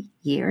 3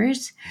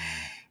 years,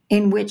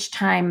 in which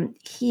time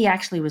he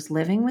actually was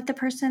living with the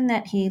person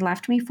that he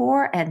left me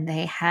for, and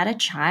they had a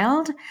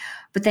child.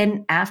 But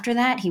then after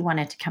that, he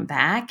wanted to come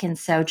back. And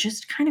so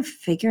just kind of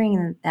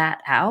figuring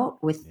that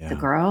out with the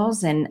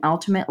girls, and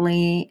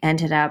ultimately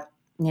ended up,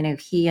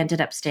 he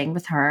ended up staying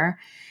with her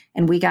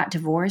and we got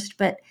divorced.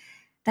 But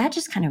that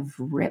just kind of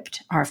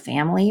ripped our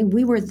family.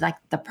 We were like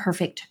the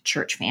perfect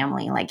church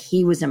family. Like,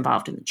 he was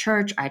involved in the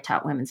church. I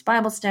taught women's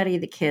Bible study.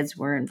 The kids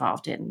were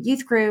involved in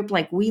youth group.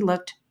 Like, we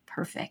looked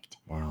perfect.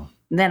 Wow.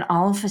 Then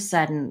all of a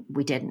sudden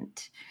we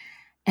didn't.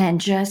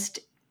 And just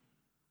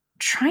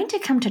trying to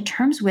come to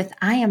terms with,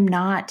 I am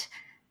not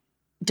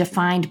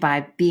defined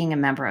by being a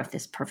member of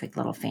this perfect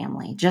little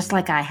family, just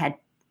like I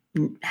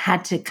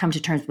had to come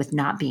to terms with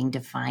not being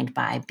defined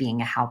by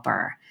being a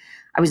helper.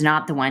 I was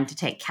not the one to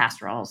take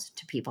casseroles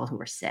to people who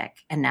were sick.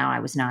 And now I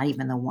was not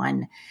even the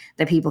one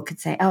that people could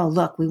say, oh,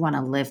 look, we want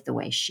to live the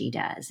way she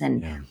does.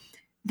 And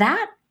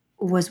that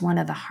was one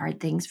of the hard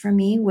things for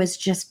me, was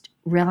just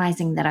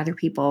realizing that other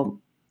people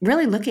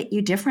really look at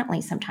you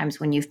differently sometimes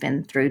when you've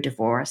been through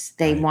divorce.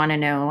 They want to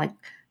know like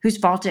whose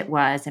fault it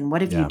was and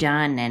what have you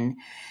done. And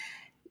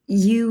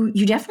you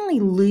definitely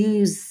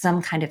lose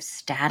some kind of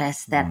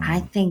status that I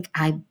think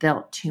I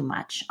built too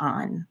much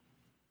on.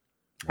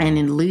 And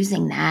in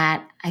losing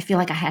that, I feel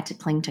like I had to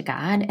cling to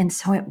God. And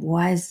so it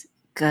was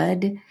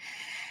good.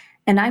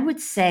 And I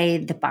would say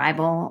the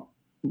Bible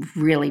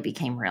really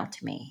became real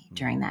to me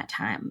during that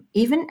time.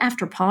 Even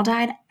after Paul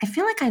died, I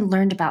feel like I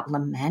learned about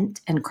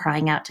lament and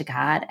crying out to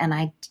God. And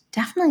I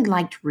definitely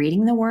liked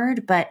reading the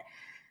word, but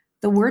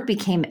the word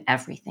became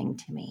everything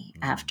to me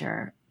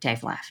after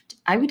Dave left.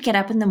 I would get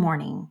up in the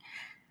morning,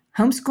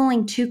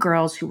 homeschooling 2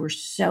 girls who were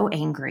so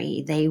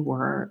angry.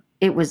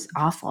 It was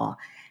awful.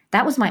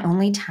 That was my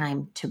only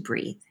time to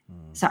breathe.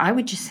 So I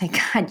would just say,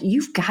 God,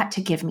 you've got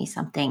to give me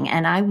something.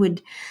 And I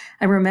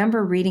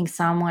remember reading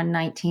Psalm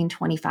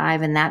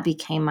 119:25, and that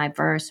became my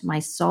verse. My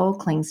soul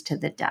clings to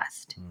the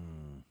dust.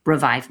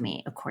 Revive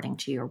me according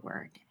to your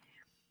word.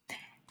 Wow.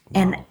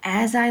 And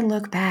as I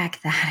look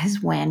back, that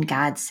is when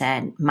God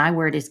said, my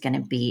word is going to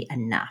be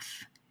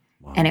enough.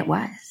 Wow. And it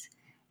was.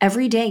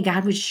 Every day,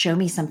 God would show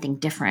me something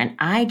different.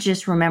 I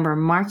just remember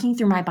marking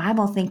through my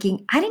Bible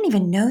thinking, I didn't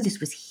even know this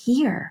was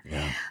here.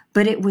 Yeah.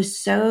 But it was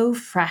so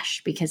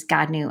fresh because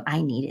God knew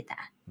I needed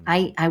that.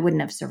 I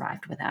wouldn't have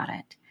survived without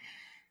it.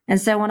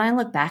 And so when I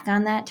look back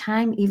on that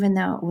time, even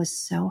though it was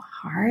so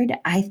hard,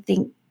 I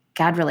think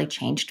God really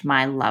changed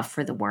my love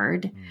for the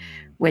word,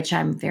 which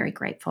I'm very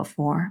grateful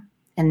for.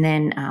 And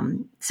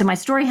then, so my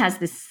story has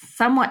this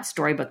somewhat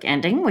storybook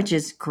ending, which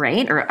is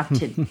great, or up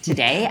to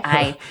today.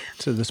 I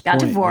got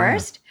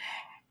divorced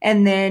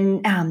and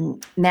then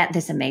met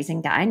this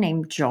amazing guy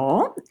named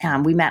Joel.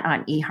 We met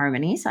on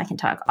eHarmony, so I can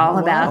talk all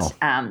about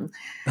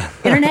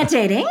internet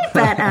dating.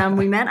 But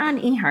we met on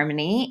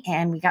eHarmony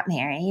and we got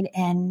married,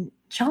 and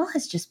Joel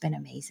has just been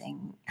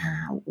amazing.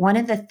 One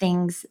of the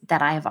things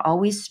that I have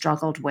always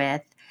struggled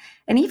with,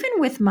 and even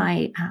with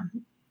my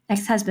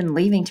ex-husband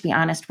leaving, to be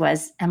honest,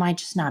 was, am I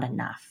just not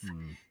enough?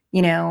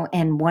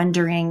 And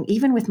wondering,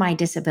 even with my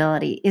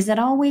disability,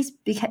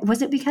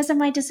 was it because of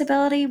my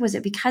disability? Was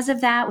it because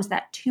of that? Was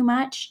that too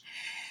much?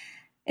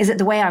 Is it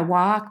the way I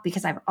walk?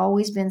 Because I've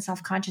always been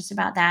self-conscious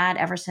about that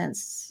ever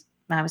since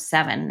I was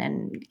 7,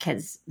 and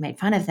kids made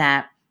fun of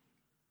that.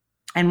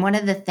 And one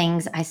of the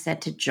things I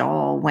said to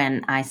Joel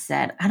when I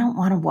said, I don't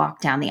want to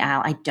walk down the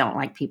aisle. I don't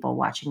like people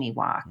watching me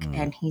walk.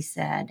 And he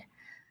said,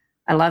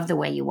 I love the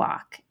way you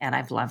walk, and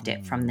I've loved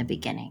it from the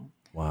beginning.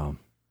 Wow.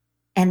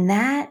 And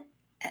that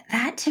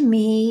to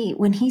me,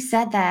 when he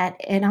said that,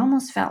 it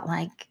almost felt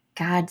like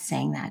God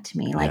saying that to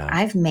me, like,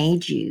 I've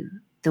made you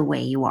the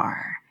way you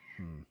are.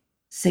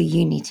 So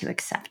you need to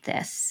accept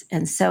this.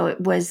 And so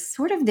it was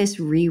sort of this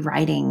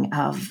rewriting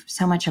of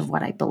so much of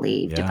what I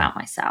believed about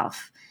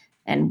myself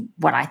and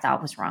what I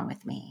thought was wrong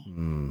with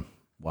me.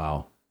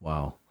 Wow.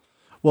 Well,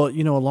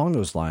 along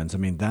those lines, I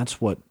mean, that's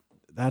what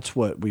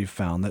we've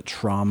found, that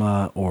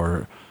trauma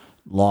or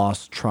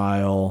loss,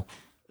 trial,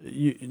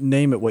 you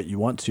name it what you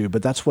want to,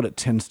 but that's what it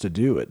tends to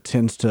do. It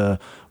tends to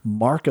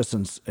mark us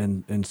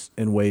in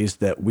ways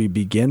that we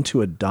begin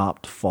to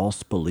adopt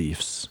false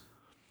beliefs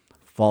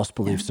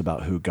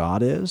about who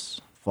God is,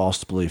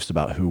 false beliefs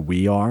about who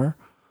we are,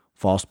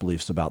 false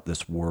beliefs about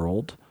this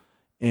world.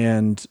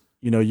 And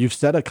you've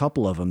said a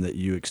couple of them that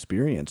you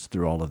experienced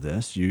through all of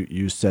this.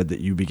 You said that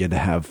you began to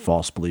have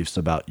false beliefs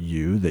about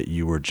you, that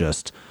you were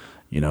just,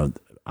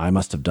 I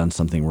must have done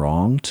something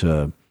wrong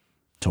to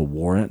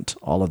warrant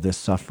all of this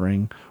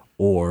suffering,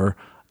 or,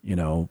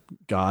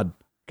 God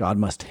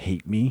must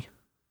hate me.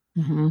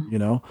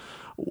 Mm-hmm.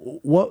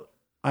 What,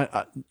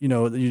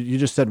 you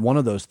just said one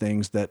of those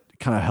things that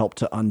kind of helped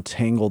to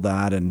untangle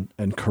that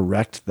and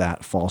correct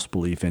that false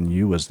belief in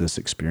you was this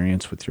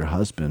experience with your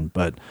husband.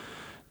 But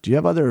do you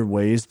have other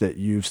ways that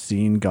you've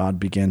seen God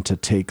begin to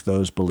take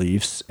those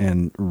beliefs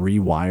and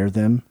rewire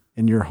them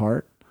in your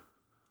heart?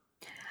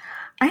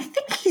 I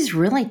think he's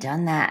really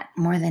done that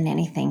more than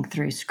anything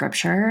through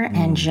scripture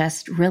and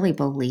just really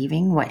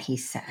believing what he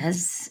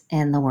says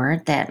in the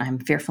word, that I'm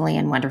fearfully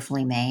and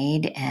wonderfully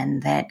made,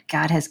 and that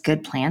God has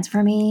good plans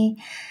for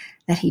me,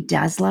 that he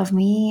does love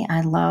me.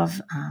 I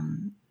love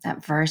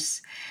that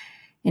verse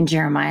in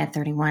Jeremiah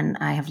 31,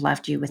 I have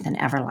loved you with an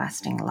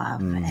everlasting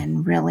love,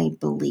 and really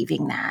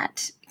believing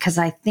that. Because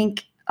I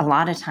think a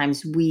lot of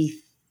times we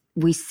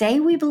say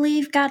we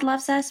believe God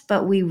loves us,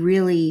 but we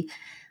really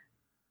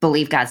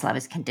believe God's love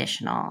is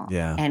conditional.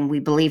 Yeah. And we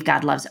believe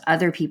God loves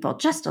other people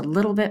just a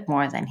little bit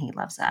more than he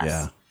loves us.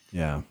 Yeah.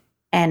 Yeah.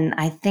 And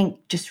I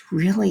think just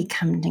really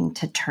coming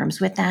to terms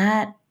with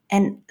that.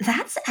 And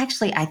that's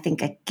actually, I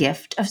think, a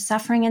gift of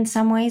suffering in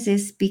some ways,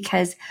 is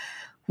because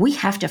we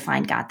have to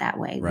find God that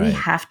way. Right. We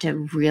have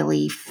to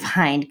really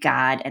find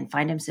God and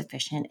find him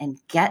sufficient and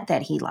get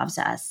that he loves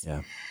us.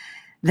 Yeah.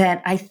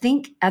 That I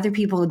think other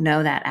people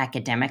know that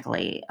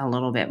academically a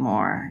little bit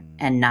more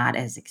and not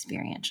as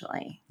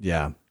experientially.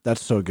 Yeah,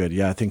 that's so good.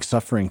 Yeah, I think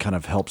suffering kind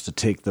of helps to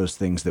take those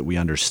things that we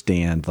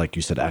understand, like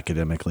you said,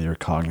 academically or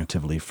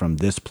cognitively, from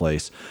this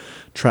place,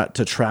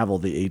 to travel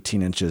the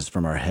 18 inches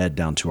from our head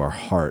down to our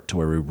heart, to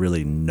where we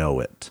really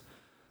know it.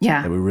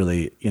 Yeah. That we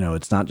really,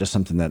 it's not just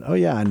something that, oh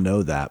yeah, I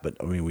know that, but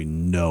we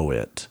know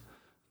it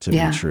to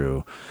be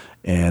true.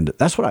 And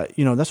that's what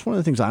that's one of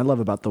the things I love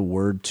about the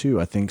word too.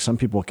 I think some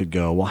people could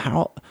go,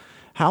 well,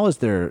 how's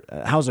there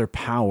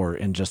power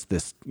in just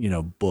this,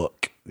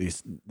 book,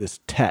 this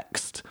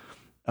text?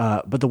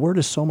 But the word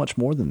is so much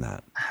more than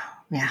that.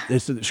 Yeah.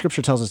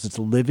 Scripture tells us it's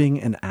living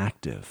and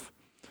active.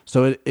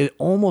 So it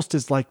almost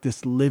is like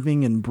this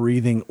living and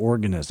breathing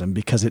organism,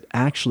 because it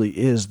actually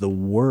is the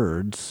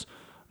words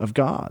of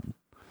God.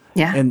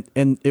 Yeah.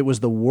 And it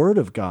was the word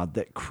of God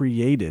that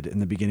created in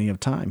the beginning of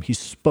time. He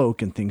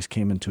spoke and things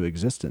came into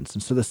existence.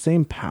 And so the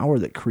same power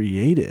that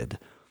created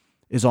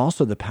is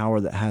also the power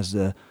that has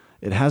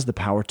the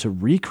power to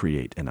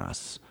recreate in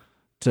us,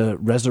 to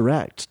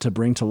resurrect, to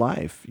bring to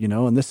life,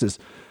 and this is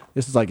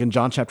like in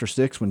John chapter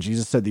 6, when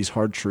Jesus said these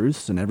hard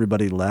truths and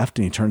everybody left,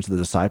 and he turns to the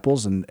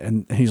disciples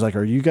and he's like,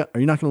 are you not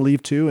going to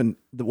leave too? And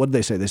what did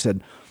they say? They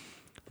said,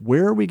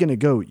 where are we going to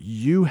go?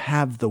 You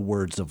have the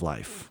words of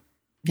life.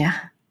 Yeah.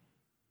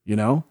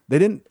 They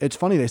didn't, it's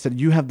funny. They said,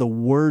 you have the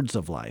words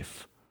of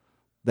life,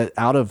 that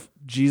out of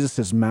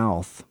Jesus's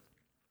mouth,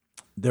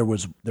 there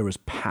was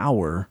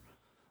power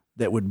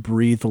that would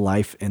breathe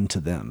life into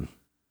them.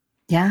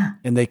 Yeah.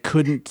 And they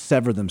couldn't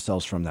sever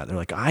themselves from that. They're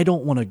like, I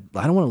don't want to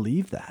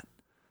leave that.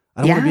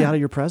 I don't want to be out of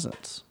your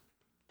presence.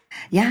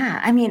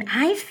 Yeah. I mean,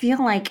 I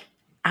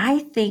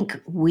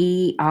think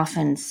we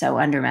often so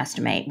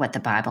underestimate what the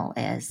Bible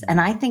is.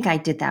 And I think I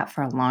did that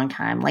for a long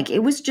time. Like, it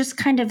was just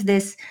kind of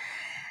this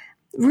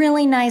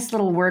really nice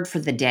little word for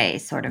the day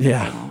sort of thing.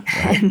 Right.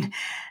 And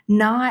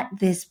not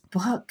this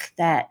book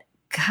that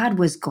God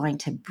was going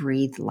to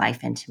breathe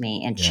life into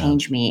me and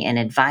change me and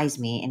advise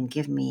me and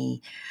give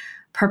me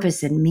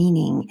purpose and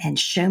meaning and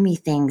show me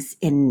things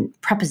in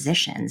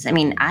prepositions. I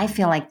mean, I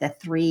feel like the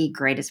three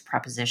greatest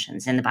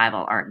prepositions in the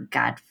Bible are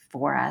God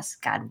for us,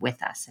 God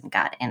with us, and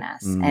God in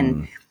us.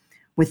 And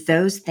with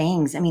those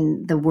things, I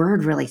mean, the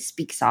word really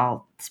speaks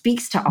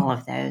to all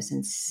of those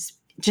and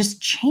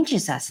just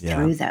changes us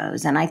through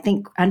those. And I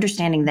think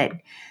understanding that,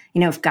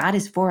 if God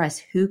is for us,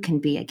 who can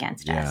be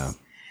against us?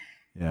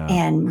 Yeah.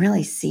 And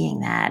really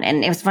seeing that.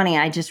 And it was funny,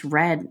 I just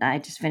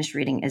finished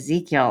reading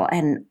Ezekiel,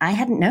 and I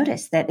hadn't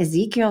noticed that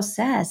Ezekiel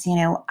says,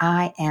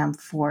 I am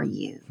for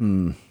you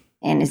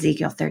in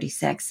Ezekiel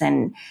 36.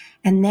 And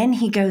then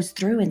he goes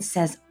through and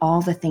says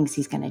all the things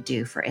he's going to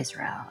do for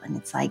Israel. And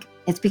it's like,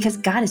 it's because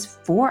God is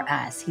for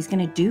us. He's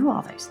going to do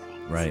all those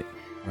things. Right.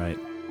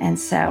 And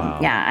so,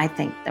 I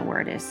think the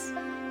word is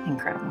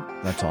incredible.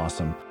 That's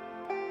awesome.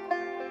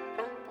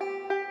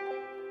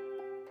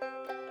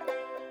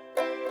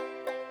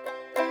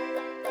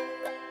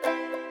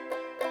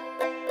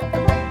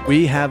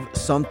 We have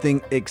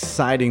something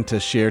exciting to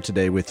share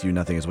today with you,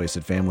 Nothing is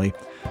Wasted family.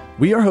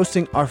 We are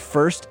hosting our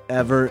first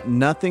ever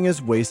Nothing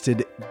is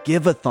Wasted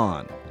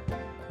Give-a-thon.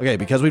 Okay,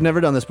 because we've never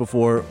done this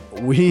before,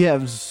 we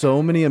have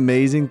so many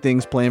amazing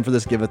things planned for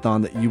this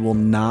Give-a-thon that you will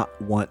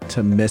not want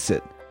to miss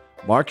it.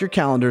 Mark your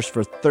calendars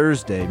for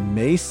Thursday,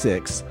 May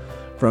 6th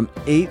from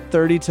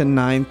 8:30 to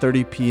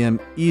 9:30 p.m.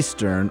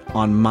 Eastern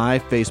on my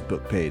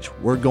Facebook page.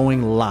 We're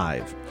going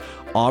live.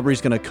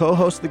 Aubrey's going to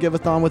co-host the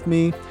Give-a-thon with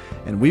me,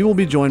 and we will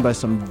be joined by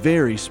some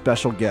very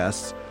special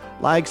guests,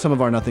 like some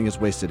of our Nothing is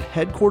Wasted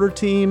headquarter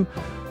team,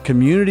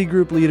 community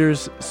group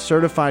leaders,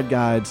 certified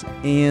guides,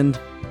 and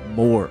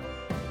more.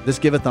 This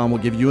Giveathon will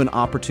give you an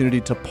opportunity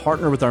to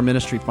partner with our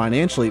ministry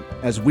financially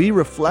as we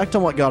reflect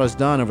on what God has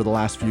done over the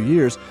last few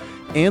years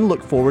and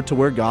look forward to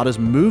where God is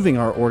moving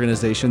our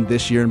organization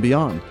this year and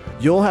beyond.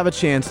 You'll have a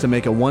chance to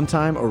make a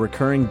one-time or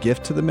recurring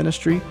gift to the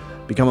ministry,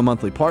 become a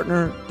monthly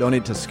partner,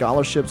 donate to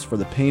scholarships for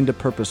the Pain to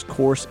Purpose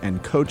course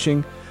and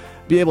coaching,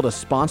 be able to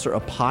sponsor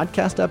a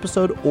podcast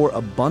episode or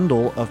a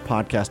bundle of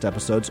podcast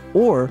episodes,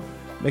 or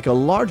make a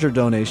larger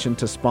donation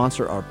to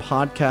sponsor our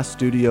podcast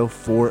studio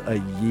for a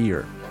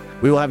year.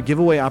 We will have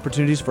giveaway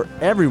opportunities for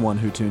everyone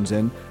who tunes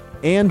in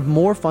and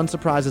more fun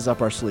surprises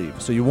up our sleeve.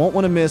 So you won't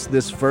want to miss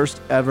this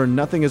first ever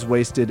Nothing is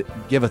Wasted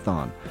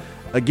Giveathon.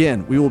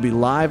 Again, we will be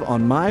live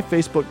on my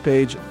Facebook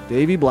page,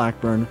 Davey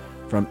Blackburn,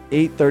 from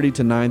 8:30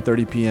 to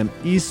 9:30 p.m.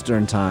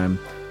 Eastern Time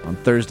on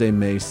Thursday,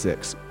 May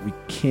 6th. We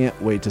can't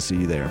wait to see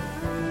you there.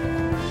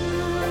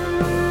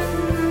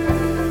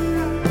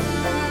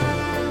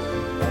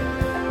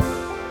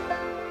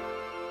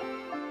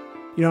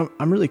 You know,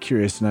 I'm really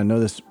curious, and I know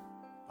this,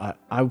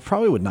 I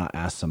probably would not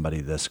ask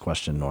somebody this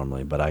question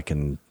normally, but I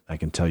can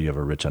tell you have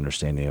a rich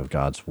understanding of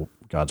God's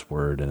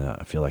word, and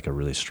I feel like a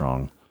really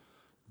strong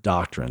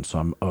doctrine. So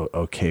I'm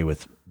okay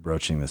with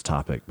broaching this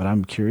topic, but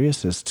I'm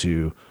curious as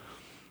to,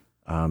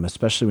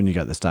 especially when you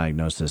got this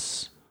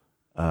diagnosis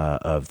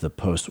of the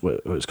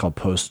what was called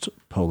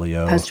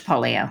post-polio.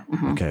 Post-polio.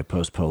 Mm-hmm. Okay,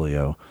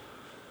 post-polio.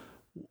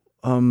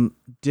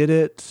 Did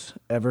it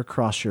ever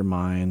cross your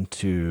mind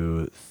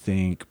to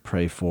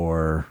pray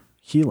for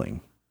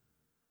healing?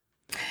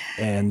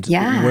 And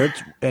yeah.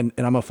 And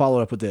I'm gonna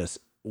follow up with this.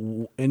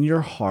 In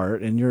your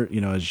heart, and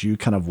as you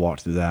kind of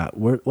walk through that,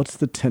 what's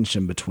the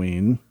tension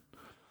between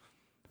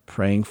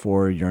praying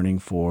for, yearning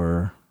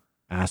for,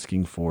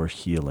 asking for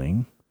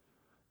healing,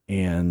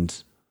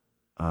 and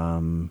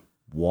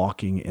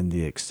walking in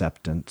the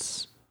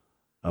acceptance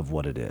of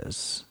what it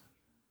is,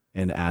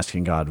 and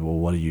asking God, well,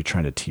 what are you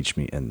trying to teach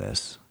me in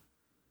this?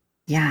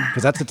 Yeah.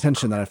 Because that's a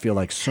tension that I feel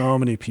like so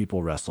many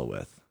people wrestle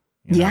with.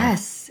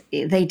 Yes,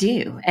 they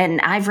do.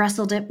 And I've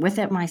wrestled with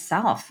it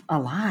myself a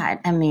lot.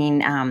 I mean,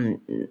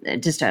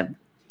 just a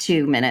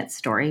 2-minute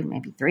story,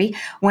 maybe 3.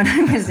 When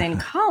I was in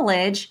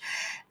college,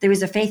 there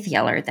was a faith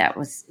healer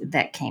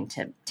that came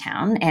to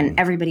town, and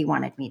everybody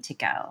wanted me to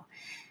go.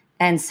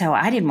 And so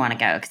I didn't want to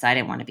go because I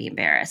didn't want to be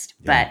embarrassed,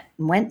 but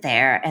went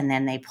there, and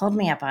then they pulled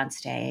me up on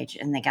stage,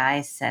 and the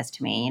guy says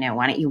to me,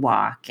 why don't you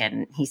walk?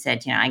 And he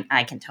said,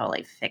 I can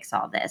totally fix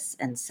all this.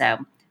 And so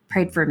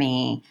prayed for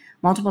me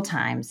multiple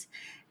times,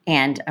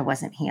 and I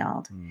wasn't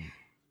healed.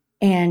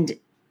 And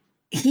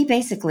he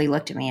basically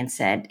looked at me and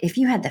said, if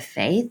you had the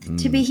faith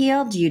to be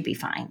healed, you'd be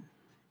fine.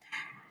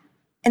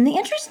 And the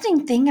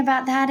interesting thing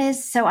about that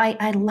is, so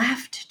I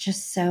left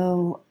just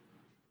so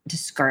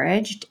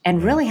discouraged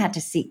and really had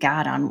to seek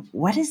God on,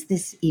 what does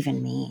this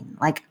even mean?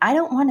 Like, I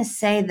don't want to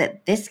say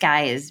that this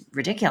guy is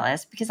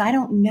ridiculous because I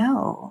don't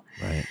know.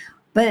 Right.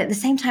 But at the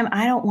same time,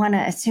 I don't want to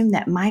assume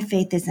that my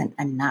faith isn't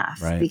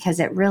enough,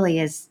 because it really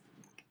is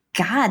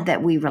God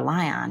that we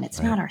rely on.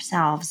 It's not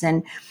ourselves.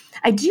 And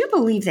I do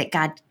believe that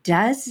God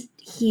does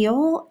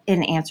heal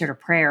in answer to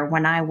prayer.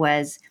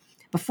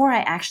 Before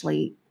I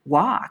actually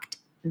walked,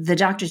 the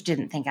doctors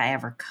didn't think I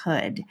ever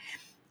could.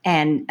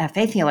 And a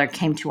faith healer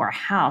came to our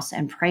house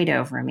and prayed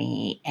over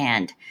me,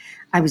 and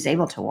I was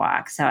able to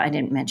walk. So I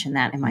didn't mention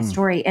that in my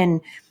story. And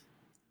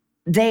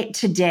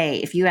today,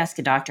 if you ask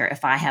a doctor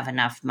if I have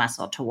enough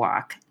muscle to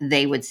walk,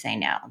 they would say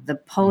no. The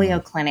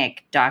polio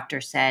clinic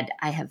doctor said,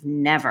 I have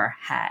never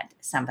had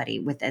somebody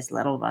with as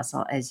little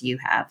muscle as you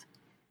have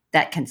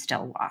that can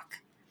still walk.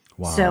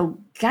 Wow. So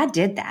God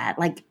did that,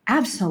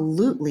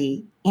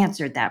 absolutely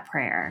answered that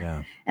prayer.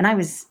 Yeah. And I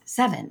was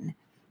 7.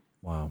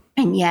 Wow.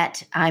 And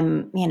yet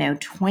I'm,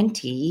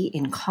 20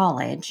 in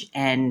college,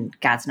 and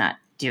God's not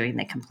doing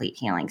the complete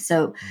healing.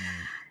 So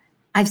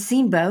I've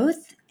seen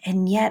both.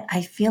 And yet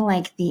I feel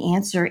like the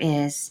answer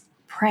is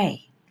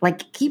pray,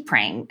 keep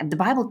praying. The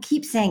Bible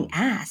keeps saying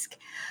ask,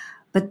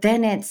 but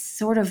then it's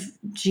sort of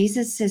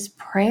Jesus's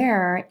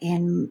prayer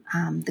in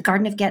the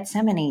Garden of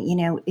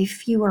Gethsemane,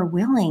 if you are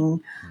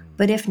willing,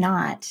 but if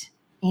not,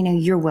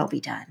 your will be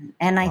done.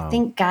 And I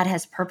think God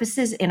has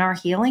purposes in our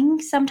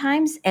healing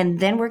sometimes, and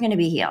then we're going to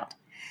be healed.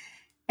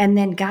 And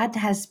then God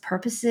has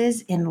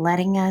purposes in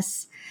letting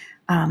us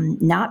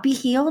not be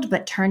healed,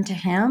 but turn to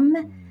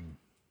him.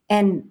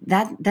 And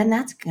then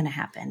that's going to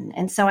happen.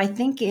 And so I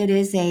think it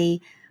is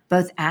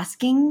both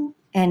asking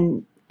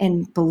and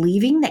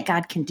believing that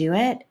God can do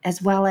it,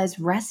 as well as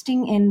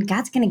resting in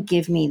God's going to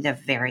give me the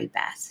very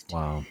best.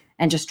 Wow.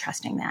 And just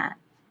trusting that.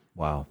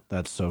 Wow.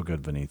 That's so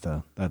good,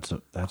 Vaneetha.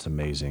 That's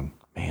amazing,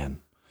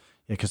 man.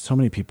 Yeah. 'Cause so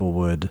many people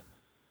would,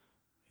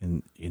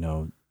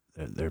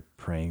 they're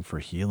praying for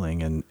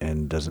healing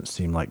and doesn't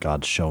seem like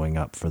God's showing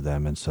up for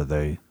them. And so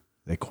they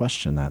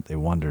question that. They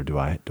wonder, do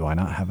I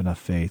not have enough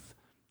faith?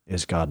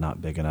 Is God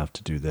not big enough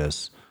to do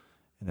this?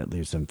 And it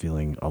leaves them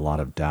feeling a lot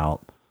of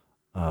doubt.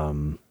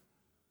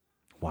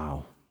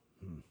 Wow.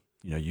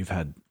 You've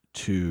had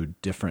 2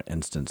 different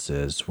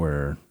instances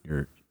where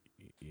your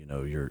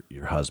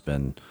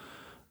husband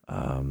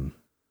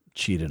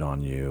cheated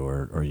on you,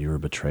 or you were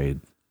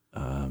betrayed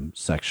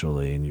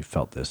sexually, and you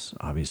felt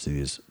obviously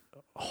these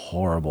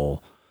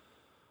horrible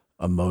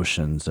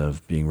emotions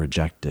of being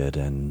rejected,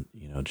 and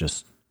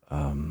just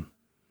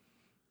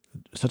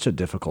such a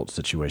difficult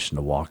situation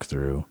to walk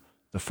through.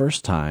 The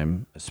first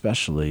time,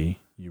 especially,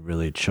 you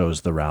really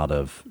chose the route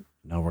of,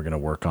 no, we're going to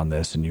work on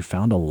this, and you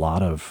found a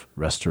lot of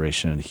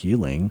restoration and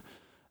healing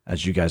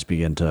as you guys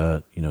begin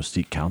to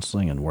seek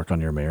counseling and work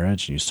on your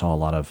marriage. And you saw a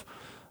lot of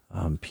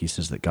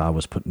pieces that God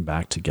was putting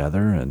back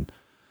together. And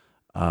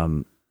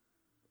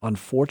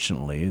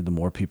unfortunately, the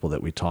more people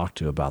that we talk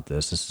to about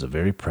this is a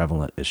very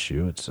prevalent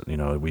issue. It's,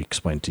 we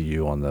explained to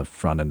you on the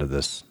front end of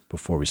this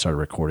before we started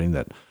recording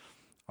that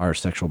our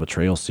sexual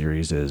betrayal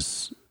series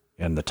is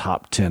in the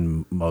top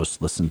 10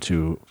 most listened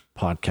to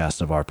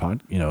podcasts of our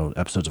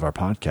episodes of our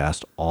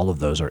podcast. All of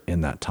those are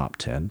in that top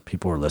 10.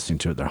 People are listening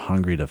to it. They're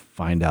hungry to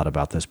find out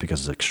about this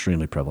because it's an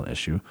extremely prevalent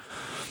issue.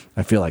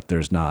 I feel like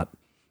there's not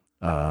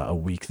a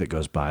week that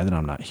goes by that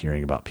I'm not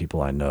hearing about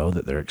people I know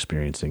that they're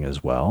experiencing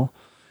as well.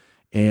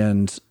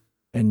 And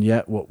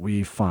yet what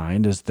we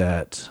find is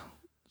that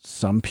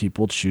some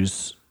people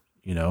choose,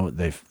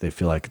 they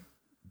feel like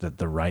that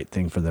the right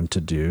thing for them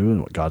to do and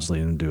what God's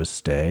leading them to do is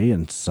stay.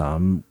 And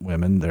some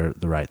women, the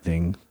right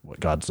thing, what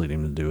God's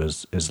leading them to do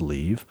is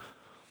leave.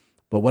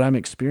 But what I'm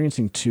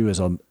experiencing too is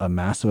a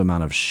massive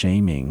amount of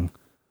shaming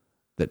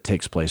that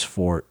takes place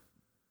for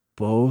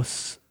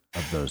both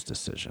of those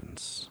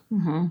decisions,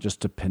 just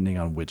depending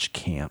on which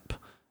camp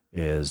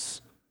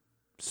is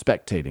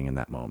spectating in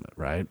that moment,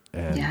 right?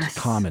 And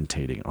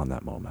commentating on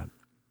that moment.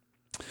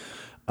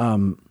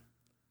 Can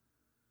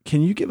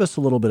you give us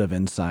a little bit of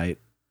insight,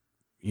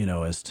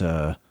 as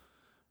to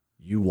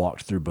you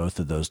walked through both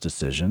of those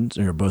decisions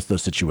or both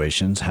those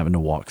situations, having to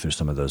walk through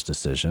some of those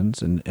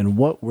decisions, and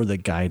what were the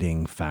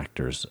guiding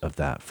factors of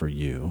that for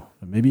you?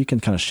 Maybe you can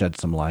kind of shed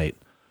some light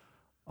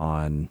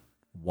on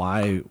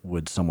why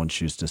would someone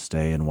choose to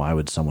stay and why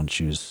would someone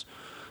choose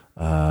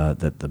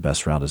that the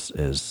best route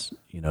is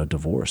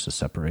divorce, is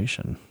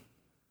separation.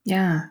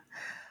 Yeah.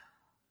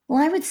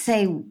 Well, I would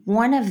say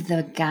one of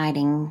the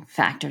guiding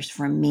factors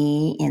for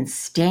me in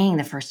staying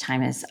the first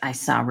time is I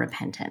saw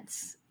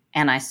repentance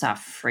and I saw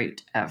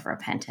fruit of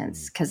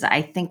repentance, because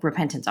I think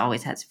repentance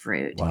always has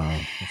fruit. Wow,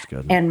 that's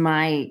good. And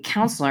my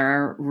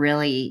counselor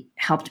really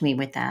helped me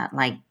with that.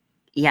 Like,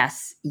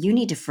 yes, you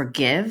need to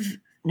forgive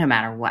no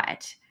matter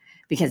what,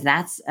 because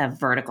that's a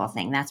vertical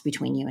thing. That's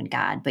between you and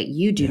God. But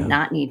you do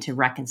not need to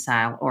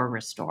reconcile or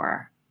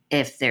restore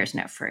if there's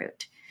no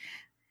fruit.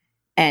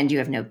 And you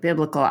have no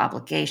biblical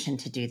obligation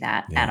to do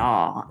that at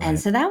all. Right. And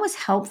so that was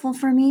helpful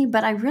for me.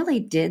 But I really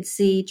did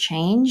see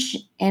change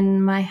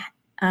in my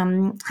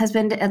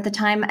husband at the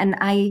time. And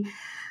I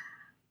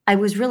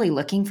was really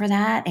looking for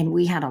that. And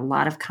we had a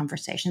lot of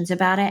conversations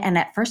about it. And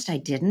at first I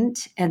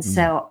didn't. And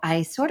so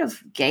I sort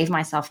of gave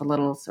myself a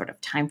little sort of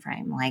time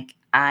frame. Like,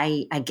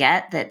 I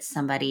get that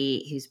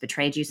somebody who's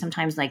betrayed you,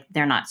 sometimes like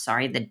they're not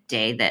sorry the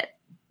day that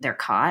they're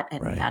caught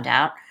and found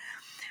out.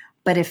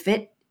 But if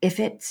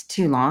it's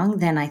too long,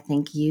 then I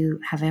think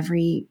you have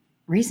every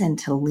reason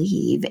to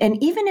leave.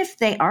 And even if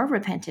they are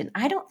repentant,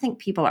 I don't think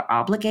people are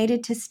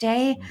obligated to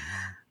stay.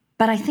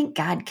 But I think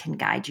God can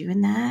guide you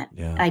in that.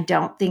 Yeah. I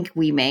don't think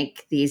we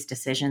make these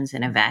decisions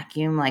in a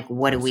vacuum. Like,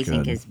 what do we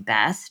think is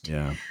best?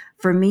 Yeah.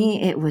 For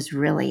me, it was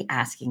really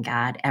asking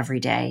God every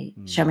day,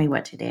 show me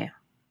what to do.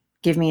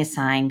 Give me a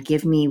sign,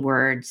 give me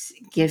words,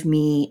 give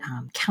me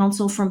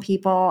counsel from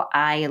people.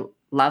 I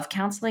love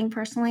counseling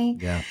personally.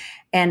 Yeah.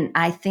 And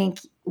I think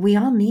we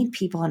all need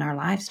people in our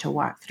lives to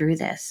walk through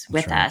this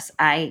with us.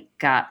 I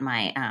got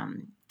my,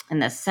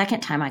 and the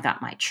second time I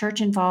got my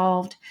church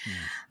involved.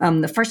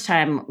 The first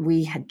time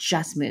we had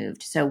just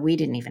moved, so we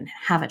didn't even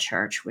have a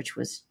church, which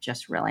was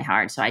just really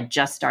hard. So I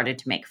just started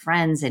to make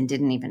friends and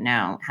didn't even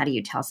know, how do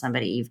you tell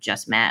somebody you've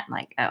just met,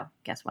 like, oh,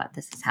 guess what?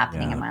 This is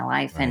happening in my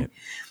life. Right. And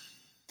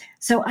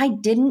so I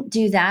didn't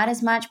do that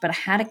as much, but I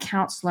had a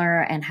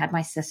counselor and had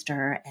my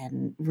sister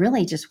and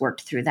really just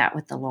worked through that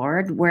with the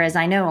Lord. Whereas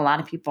I know a lot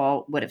of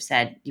people would have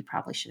said, you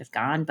probably should have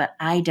gone, but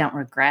I don't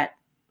regret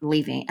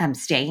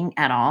staying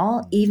at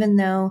all, even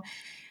though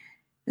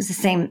it was the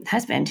same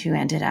husband who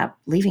ended up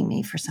leaving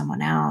me for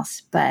someone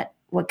else. But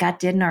what God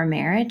did in our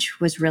marriage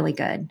was really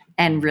good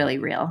and really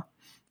real.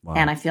 Wow.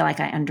 And I feel like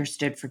I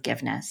understood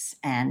forgiveness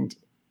and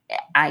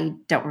I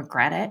don't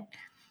regret it.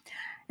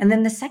 And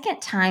then the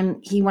second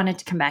time he wanted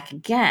to come back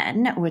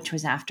again, which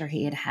was after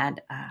he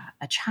had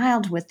a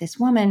child with this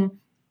woman.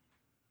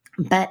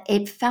 But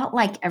it felt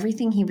like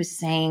everything he was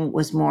saying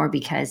was more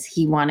because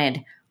he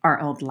wanted our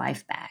old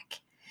life back.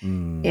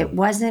 It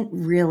wasn't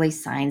really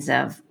signs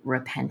of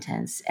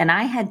repentance. And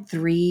I had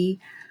three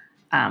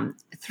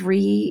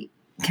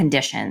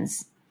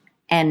conditions,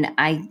 and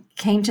I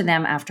came to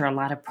them after a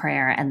lot of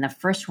prayer. And the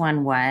first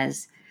one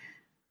was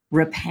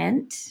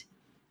repent,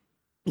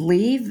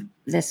 leave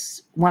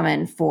this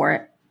woman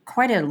for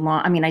quite a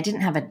long, I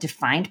didn't have a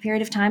defined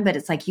period of time, but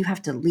it's like you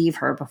have to leave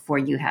her before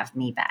you have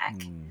me back.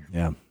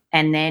 Yeah.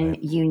 And then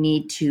you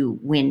need to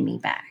win me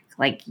back.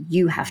 Like,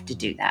 you have to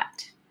do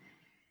that.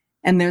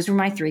 And those were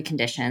my 3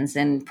 conditions,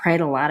 and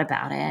prayed a lot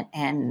about it,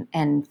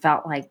 and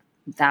felt like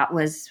that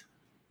was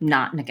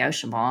not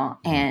negotiable,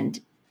 and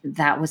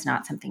that was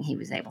not something he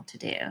was able to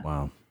do.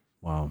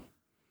 Wow.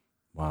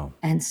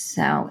 And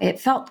so it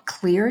felt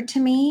clear to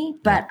me,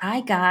 but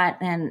I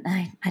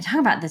talk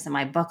about this in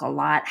my book a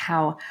lot,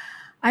 how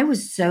I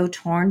was so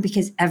torn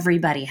because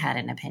everybody had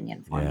an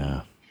opinion for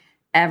me.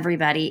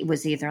 Everybody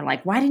was either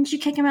like, why didn't you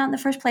kick him out in the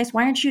first place?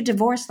 Why aren't you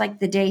divorced like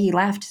the day he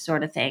left,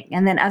 sort of thing?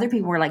 And then other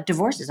people were like,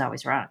 divorce is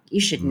always wrong. You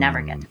should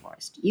never get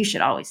divorced. You should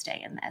always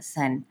stay in this.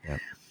 And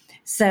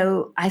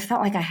so I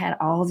felt like I had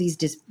all these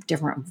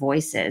different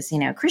voices.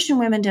 Christian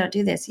women don't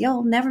do this.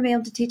 You'll never be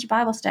able to teach a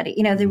Bible study.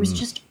 There was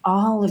just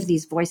all of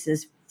these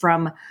voices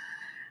from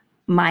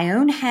my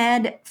own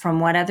head, from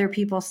what other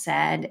people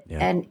said.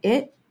 And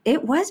it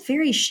was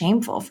very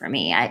shameful for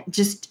me.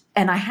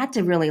 And I had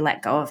to really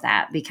let go of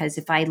that, because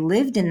if I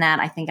lived in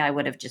that, I think I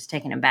would have just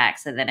taken him back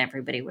so that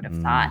everybody would have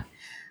thought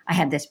I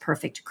had this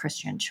perfect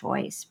Christian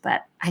choice.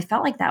 But I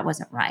felt like that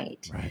wasn't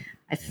right.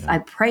 I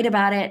prayed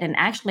about it. And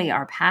actually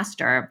our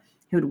pastor,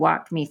 who'd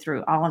walked me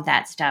through all of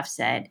that stuff,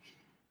 said,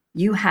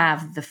 you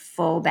have the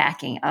full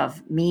backing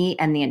of me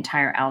and the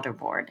entire elder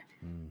board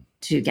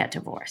to get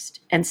divorced.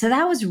 And so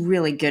that was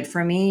really good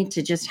for me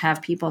to just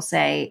have people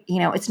say,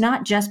 it's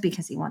not just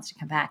because he wants to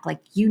come back. Like,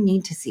 you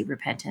need to see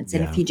repentance.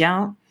 And if you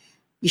don't,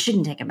 you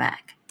shouldn't take him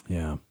back.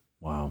 Yeah.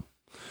 Wow.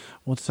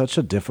 Well, it's such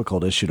a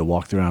difficult issue to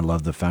walk through. And I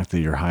love the fact that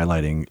you're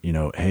highlighting,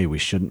 hey, we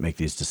shouldn't make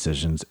these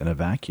decisions in a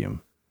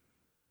vacuum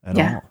at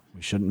all.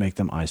 We shouldn't make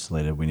them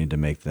isolated. We need to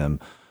make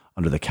them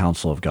under the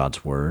counsel of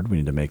God's word. We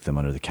need to make them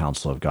under the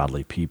counsel of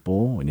godly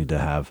people. We need to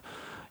have,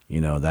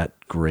 that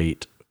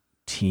great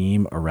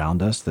team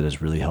around us that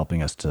is really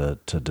helping us to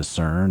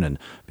discern. And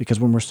because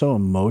when we're so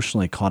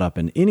emotionally caught up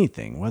in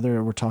anything,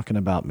 whether we're talking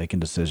about making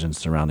decisions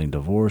surrounding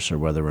divorce or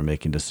whether we're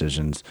making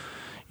decisions,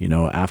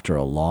 after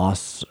a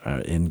loss,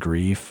 in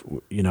grief,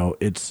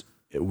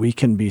 we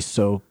can be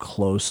so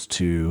close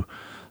to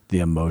the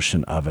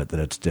emotion of it that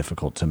it's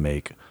difficult to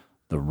make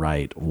the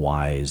right,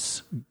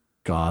 wise,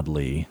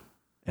 godly,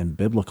 and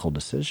biblical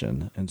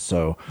decision. And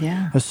so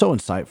it's so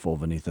insightful,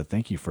 Vaneetha.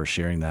 Thank you for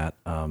sharing that.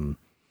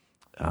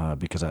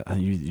 Because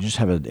you just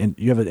have an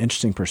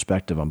interesting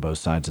perspective on both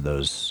sides of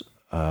those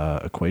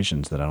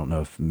equations that I don't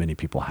know if many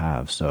people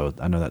have. So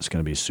I know that's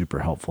going to be super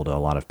helpful to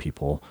a lot of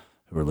people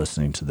who are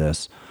listening to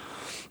this.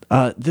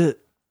 The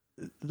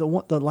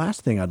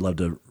last thing I'd love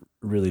to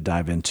really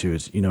dive into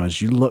is,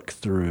 as you look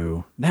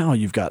through now,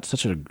 you've got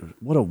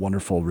what a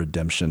wonderful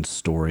redemption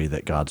story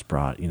that God's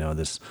brought.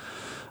 This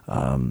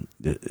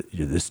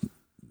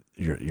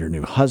your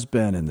new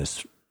husband and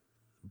this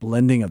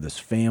blending of this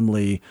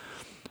family.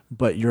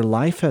 But your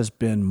life has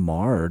been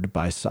marred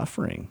by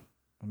suffering.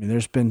 I mean,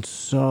 there's been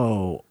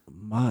so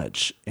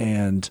much.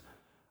 And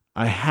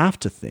I have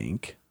to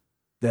think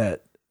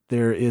that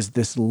there is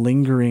this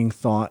lingering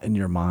thought in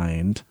your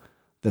mind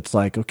that's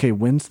like, okay,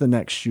 when's the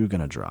next shoe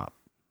going to drop?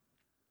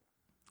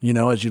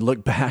 As you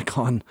look back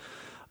on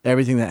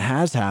everything that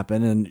has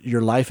happened, and your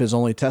life has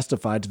only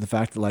testified to the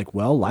fact that,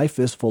 life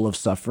is full of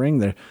suffering.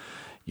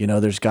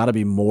 There's got to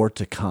be more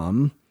to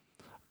come.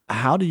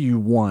 How do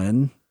you,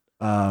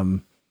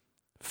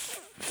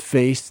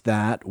 face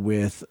that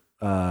with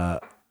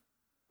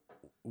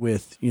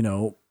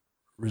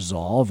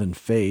resolve and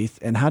faith,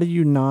 and how do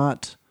you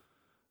not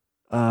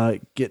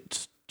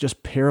get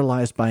just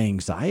paralyzed by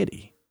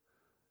anxiety?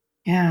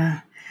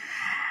 Yeah,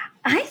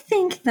 I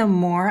think the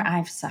more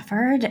I've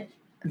suffered,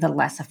 the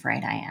less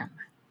afraid I am,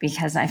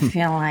 because I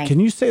feel like. Can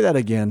you say that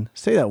again?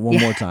 Say that one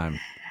more time.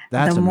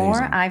 That's the amazing.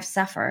 more I've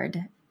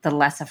suffered, the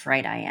less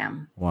afraid I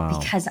am. Wow.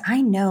 Because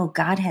I know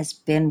God has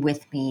been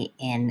with me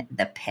in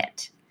the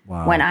pit.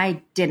 Wow. When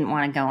I didn't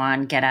want to go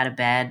on, get out of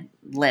bed,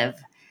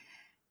 live.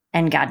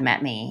 And God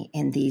met me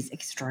in these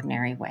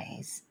extraordinary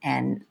ways.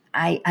 And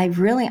I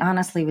really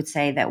honestly would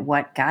say that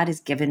what God has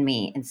given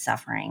me in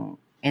suffering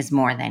is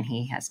more than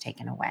he has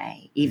taken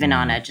away, even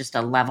on just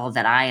a level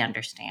that I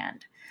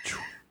understand.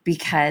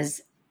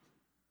 Because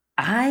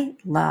I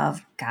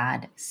love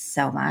God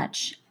so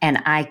much.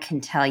 And I can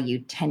tell you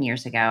 10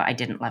 years ago, I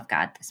didn't love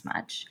God this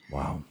much.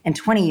 Wow. And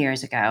 20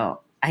 years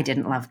ago, I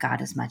didn't love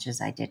God as much as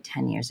I did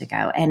 10 years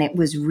ago. And it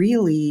was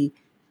really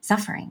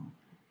suffering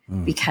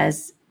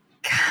because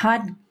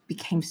God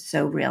became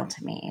so real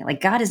to me.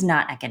 Like, God is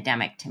not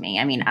academic to me.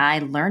 I mean, I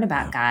learn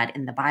about God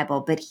in the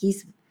Bible, but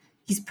he's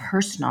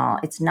personal.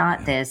 It's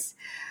not this,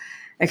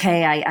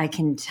 okay, I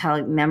can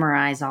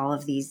memorize all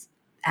of these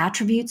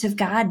attributes of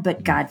God,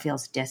 but God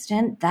feels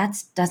distant. That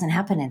doesn't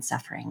happen in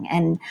suffering.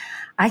 And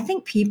I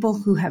think people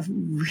who have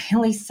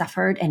really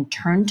suffered and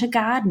turned to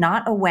God,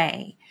 not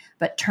away,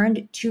 but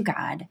turned to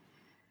God,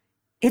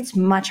 it's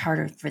much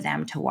harder for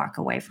them to walk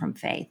away from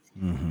faith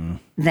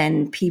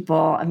than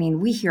people. I mean,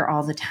 we hear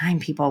all the time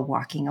people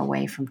walking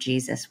away from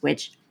Jesus,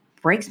 which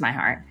breaks my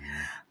heart.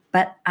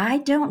 But I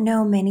don't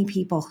know many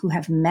people who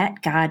have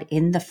met God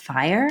in the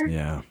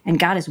fire and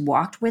God has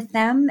walked with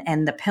them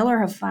and the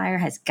pillar of fire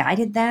has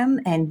guided them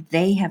and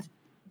they have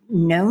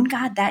known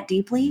God that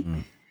deeply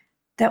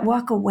that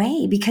walk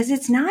away because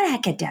it's not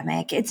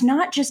academic. It's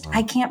not just,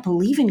 I can't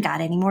believe in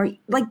God anymore.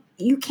 Like,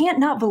 you can't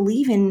not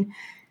believe in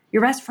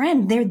your best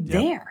friend. They're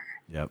there.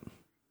 Yep. Wow.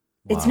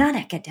 It's not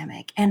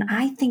academic. And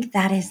I think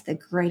that is the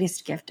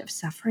greatest gift of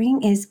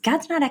suffering is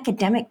God's not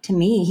academic to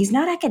me. He's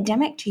not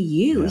academic to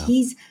you. Yeah.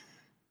 He's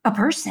a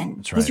person.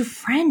 That's right. He's your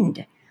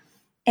friend.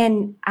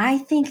 And I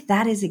think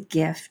that is a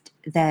gift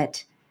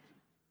that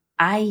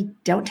I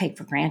don't take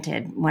for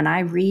granted. When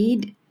I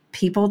read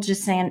people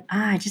just saying,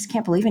 I just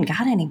can't believe in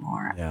God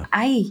anymore. Yeah.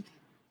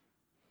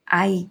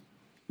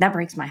 That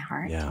breaks my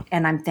heart. Yeah.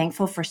 And I'm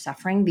thankful for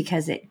suffering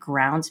because it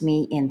grounds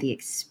me in the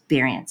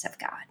experience of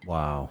God.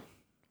 Wow.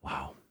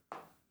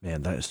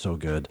 Man, that is so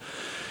good.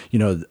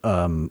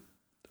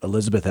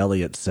 Elizabeth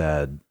Elliot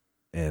said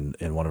in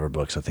one of her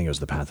books, I think it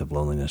was The Path of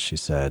Loneliness, she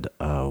said,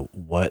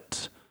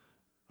 what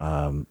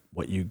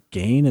you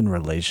gain in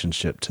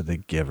relationship to the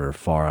giver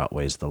far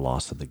outweighs the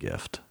loss of the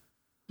gift.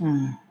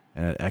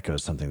 And it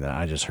echoes something that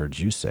I just heard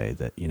you say,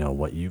 that,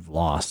 what you've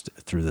lost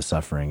through the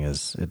suffering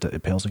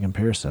it pales in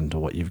comparison to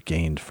what you've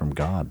gained from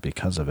God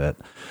because of it.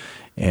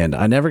 And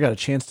I never got a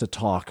chance to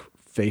talk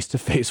face to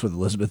face with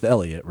Elizabeth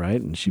Elliot, right?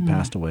 And she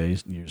passed away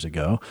years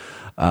ago.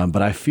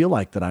 But I feel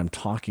like that I'm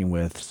talking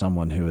with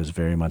someone who is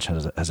very much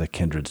has a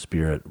kindred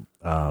spirit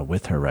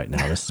with her right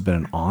now. This has been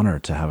an honor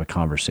to have a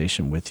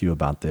conversation with you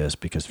about this,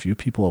 because few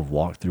people have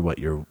walked through what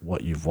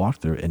you've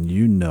walked through,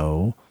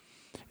 and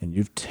and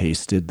you've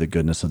tasted the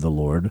goodness of the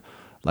Lord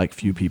like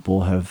few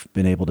people have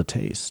been able to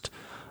taste.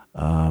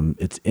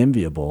 It's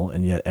enviable,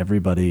 and yet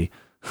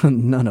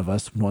none of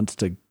us wants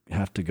to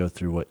have to go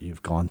through what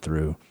you've gone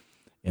through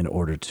in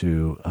order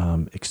to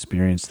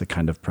experience the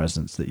kind of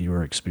presence that you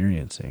are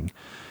experiencing.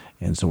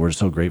 And so we're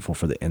so grateful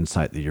for the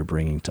insight that you're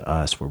bringing to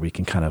us, where we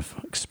can kind of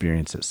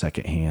experience it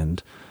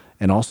secondhand,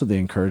 and also the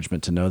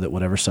encouragement to know that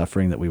whatever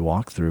suffering that we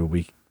walk through,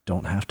 we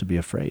don't have to be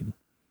afraid.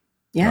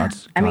 Yeah.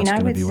 I would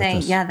say,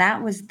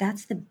 us.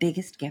 that's the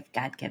biggest gift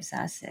God gives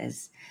us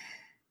is,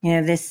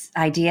 this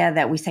idea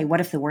that we say, what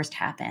if the worst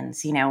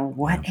happens?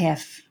 What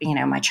if,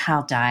 my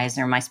child dies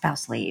or my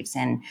spouse leaves?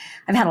 And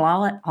I've had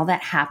all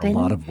that happen. A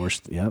lot of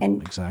worst. Yeah,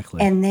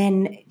 exactly. And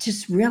then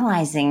just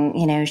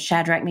realizing,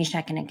 Shadrach,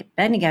 Meshach, and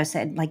Abednego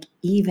said, like,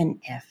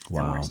 even if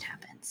the worst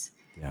happens,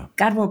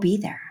 God will be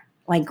there.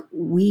 Like,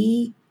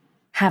 we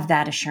have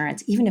that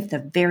assurance, even if the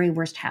very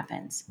worst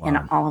happens in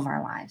all of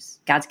our lives,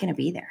 God's going to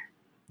be there.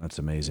 That's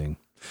amazing.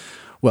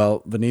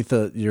 Well,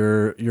 Vaneetha,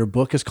 your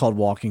book is called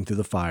Walking Through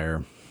the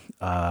Fire.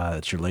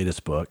 It's your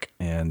latest book,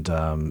 and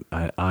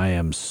I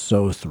am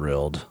so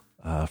thrilled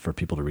for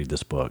people to read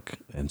this book.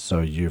 And so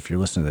if you're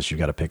listening to this,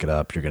 you've got to pick it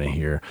up. You're going to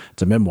hear,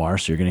 it's a memoir,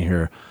 so you're going to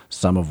hear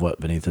some of what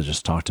Vaneetha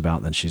just talked about,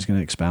 and then she's going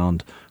to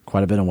expound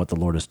quite a bit on what the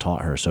Lord has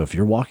taught her. So if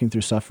you're walking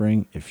through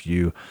suffering, if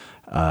you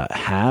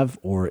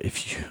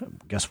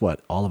guess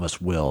what? All of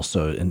us will.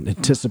 So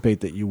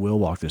anticipate that you will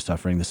walk through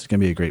suffering. This is going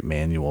to be a great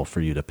manual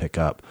for you to pick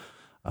up,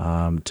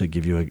 to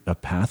give you a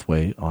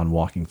pathway on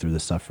walking through the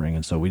suffering.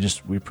 And so we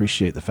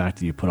appreciate the fact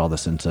that you put all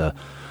this into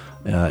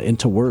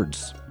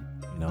words,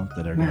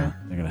 that are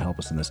gonna help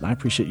us in this. And I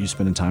appreciate you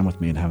spending time with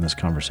me and having this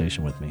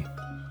conversation with me.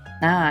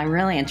 I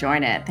really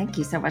enjoyed it. Thank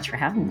you so much for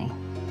having me.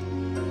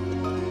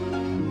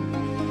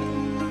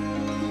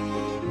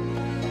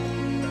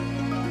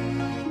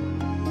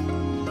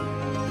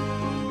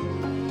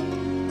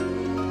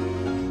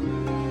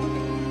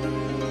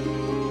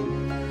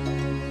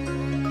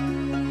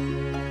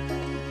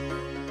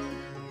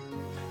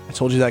 I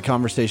told you that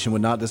conversation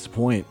would not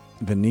disappoint.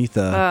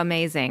 Vaneetha. Oh,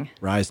 amazing.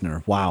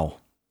 Risner. Wow.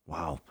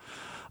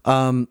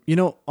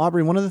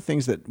 Aubrey, one of the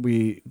things that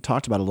we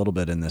talked about a little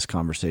bit in this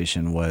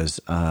conversation was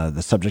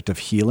the subject of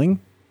healing.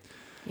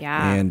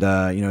 Yeah.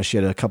 And, she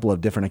had a couple of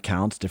different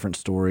accounts, different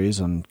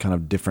stories on kind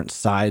of different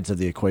sides of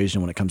the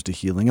equation when it comes to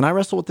healing. And I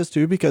wrestle with this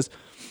too, because,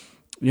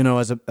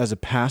 as a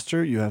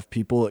pastor, you have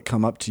people that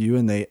come up to you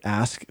and they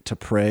ask to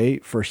pray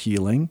for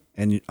healing.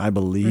 And I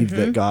believe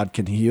that God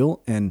can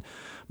heal,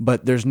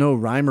 but there's no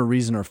rhyme or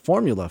reason or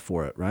formula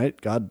for it, right?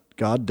 God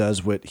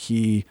does what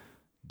he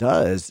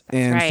does.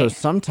 And so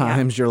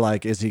sometimes you're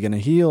like, is he going to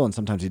heal? And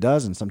sometimes he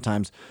does. And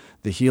sometimes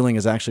the healing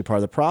is actually part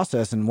of the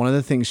process. And one of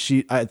the things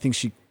I think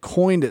she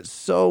coined it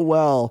so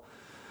well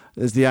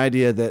is the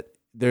idea that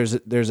there's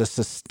a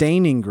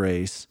sustaining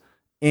grace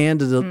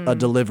and a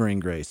delivering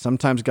grace.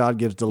 Sometimes God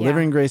gives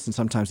delivering grace, and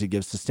sometimes he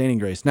gives sustaining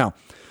grace. Now,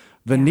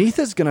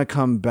 Vaneetha's going to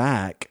come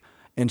back,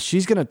 and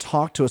she's going to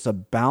talk to us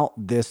about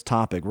this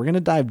topic. We're going to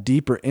dive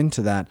deeper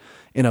into that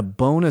in a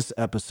bonus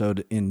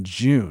episode in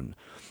June.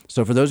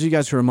 So for those of you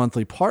guys who are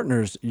monthly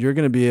partners, you're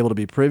going to be able to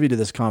be privy to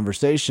this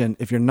conversation.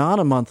 If you're not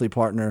a monthly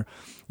partner,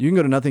 you can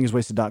go to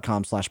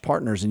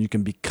nothingiswasted.com/partners and you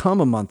can become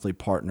a monthly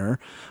partner.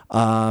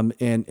 And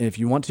if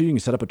you want to, you can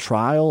set up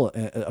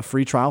a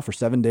free trial for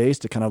 7 days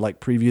to kind of like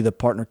preview the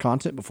partner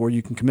content before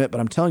you can commit.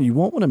 But I'm telling you, you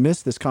won't want to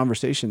miss this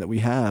conversation that we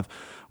have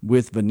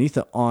with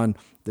Vaneetha on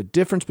the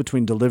difference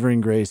between delivering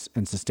grace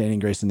and sustaining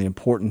grace and the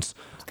importance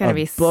of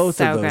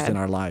both of those in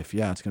our life.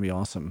 Yeah, it's going to be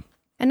awesome.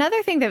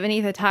 Another thing that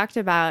Vaneetha talked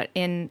about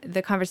in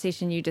the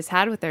conversation you just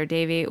had with her,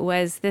 Davey,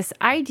 was this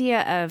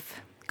idea of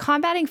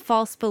combating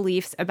false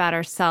beliefs about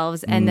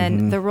ourselves and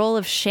then the role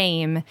of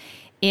shame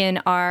in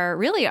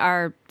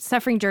our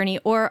suffering journey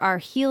or our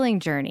healing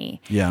journey.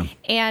 Yeah.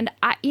 And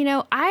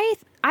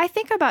I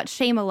think about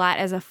shame a lot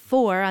as a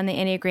 4 on the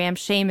Enneagram.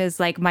 Shame is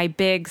like my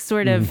big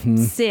sort of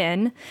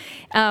sin,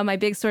 my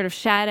big sort of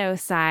shadow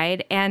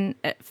side. And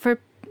for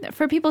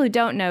people who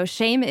don't know,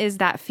 shame is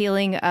that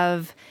feeling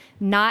of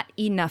not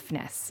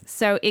enoughness.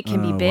 So it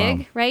can be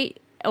big, right?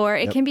 Or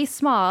it can be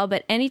small,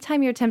 but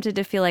anytime you're tempted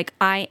to feel like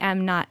I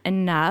am not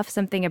enough,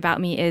 something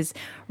about me is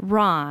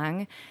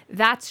wrong,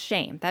 that's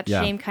shame. That's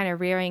shame kind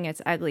of rearing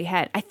its ugly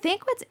head. I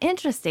think what's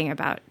interesting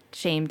about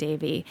shame,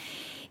 Davey,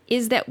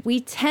 is that we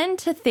tend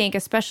to think,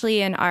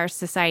 especially in our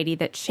society,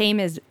 that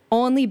shame is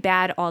only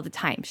bad all the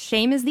time.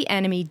 Shame is the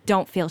enemy.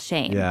 Don't feel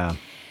shame. Yeah.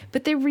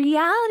 But the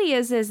reality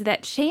is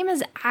that shame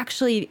is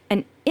actually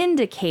an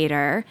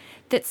indicator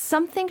that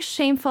something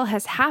shameful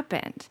has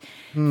happened.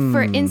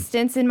 For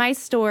instance, in my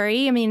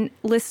story, I mean,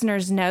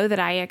 listeners know that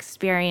I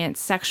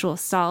experienced sexual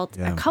assault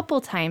a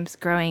couple times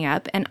growing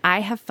up, and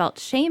I have felt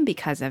shame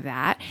because of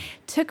that.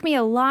 Took me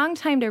a long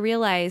time to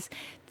realize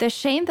the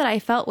shame that I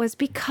felt was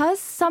because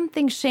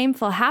something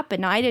shameful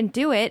happened. Now, I didn't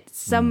do it.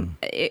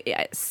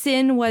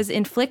 Sin was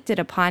inflicted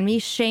upon me.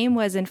 Shame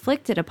was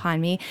inflicted upon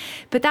me.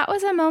 But that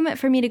was a moment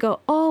for me to go,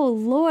 oh,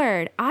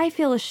 Lord, I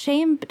feel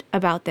ashamed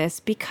about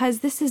this because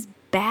this is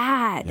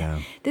bad. Yeah.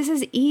 This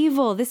is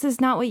evil. This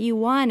is not what you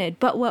wanted.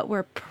 But what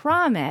we're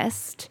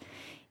promised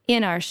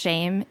in our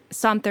shame,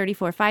 Psalm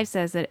 34:5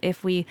 says that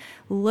if we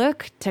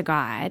look to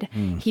God,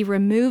 he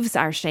removes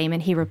our shame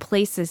and he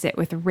replaces it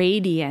with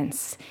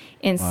radiance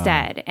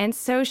instead. Wow. And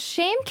so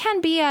shame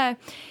can be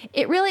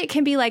it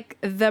can be like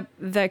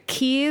the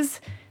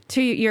keys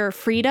to your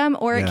freedom,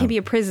 or it can be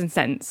a prison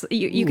sentence.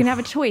 You can have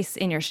a choice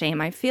in your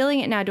shame. I'm feeling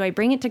it now. Do I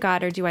bring it to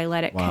God, or do I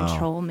let it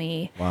control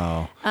me?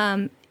 Wow.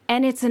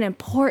 And it's an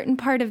important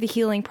part of the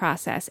healing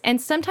process. And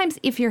sometimes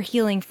if you're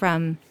healing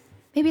from,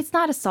 maybe it's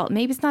not assault,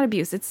 maybe it's not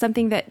abuse, it's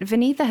something that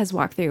Vaneetha has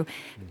walked through,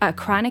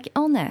 chronic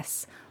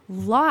illness,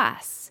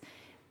 loss,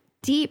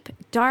 deep,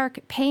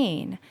 dark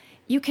pain,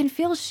 you can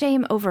feel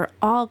shame over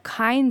all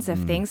kinds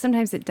of things.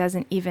 Sometimes it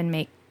doesn't even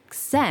make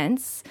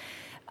sense.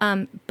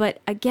 But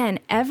again,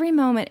 every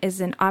moment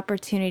is an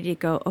opportunity to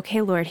go,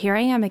 okay, Lord, here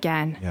I am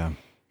again. Yeah.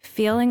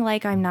 Feeling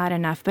like I'm not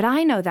enough, but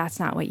I know that's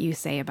not what you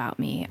say about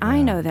me. Yeah.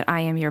 I know that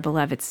I am your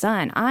beloved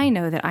son. I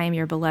know that I am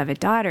your beloved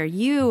daughter.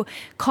 You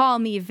call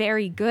me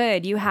very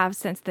good. You have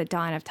since the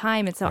dawn of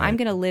time. And so I'm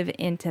going to live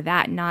into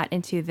that, not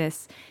into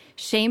this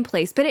shame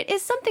place. But it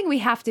is something we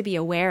have to be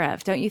aware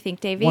of. Don't you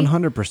think, Davey?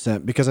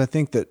 100%. Because I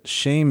think that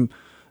shame,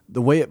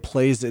 the way it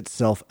plays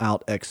itself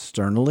out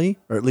externally,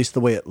 or at least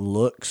the way it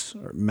looks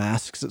or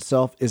masks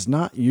itself, is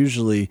not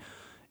usually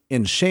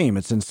in shame.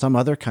 It's in some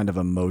other kind of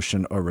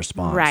emotion or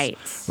response. Right.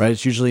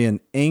 It's usually in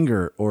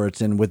anger, or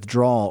it's in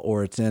withdrawal,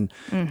 or it's in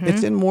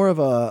more of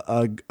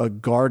a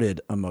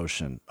guarded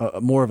emotion,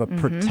 more of a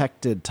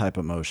protected type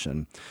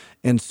emotion.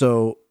 And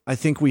so I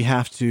think we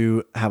have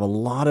to have a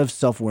lot of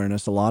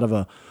self-awareness, a lot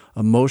of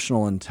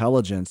emotional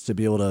intelligence to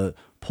be able to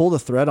pull the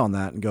thread on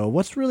that and go,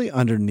 what's really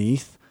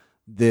underneath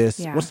this?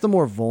 Yeah. What's the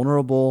more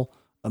vulnerable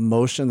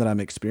emotion that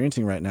I'm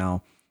experiencing right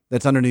now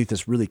that's underneath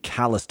this really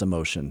calloused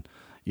emotion?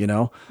 You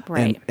know,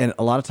 right. And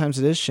a lot of times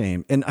it is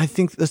shame. And I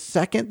think the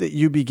second that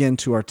you begin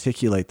to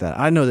articulate that,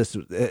 I know this,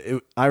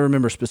 I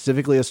remember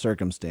specifically a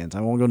circumstance.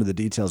 I won't go into the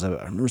details of it.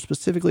 I remember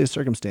specifically a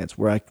circumstance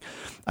where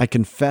I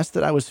confessed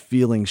that I was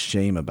feeling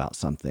shame about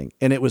something,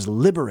 and it was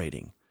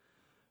liberating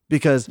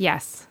because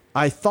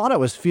I thought I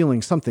was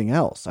feeling something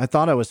else. I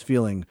thought I was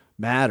feeling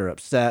mad or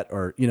upset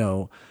or,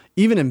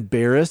 even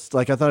embarrassed.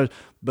 Like I thought,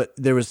 but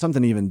there was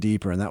something even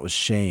deeper, and that was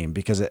shame,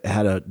 because it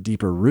had a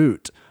deeper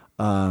root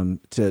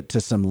to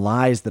some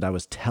lies that I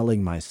was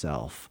telling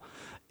myself.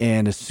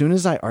 And as soon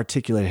as I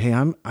articulated, hey,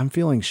 I'm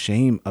feeling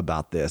shame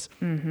about this,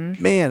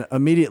 man,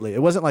 immediately,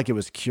 it wasn't like it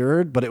was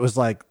cured, but it was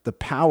like the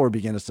power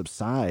began to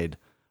subside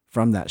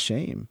from that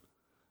shame.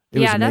 It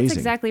was amazing. That's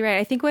exactly right.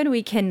 I think when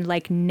we can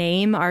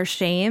name our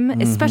shame,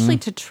 especially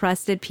to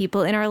trusted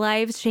people in our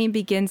lives, shame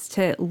begins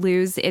to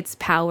lose its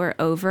power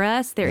over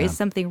us. There is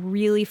something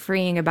really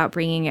freeing about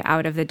bringing it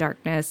out of the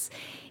darkness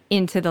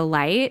into the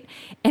light,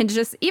 and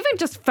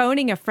just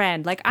phoning a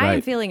friend, I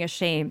am feeling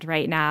ashamed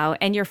right now,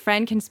 and your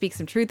friend can speak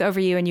some truth over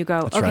you, and you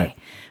go, okay.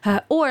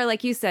 Or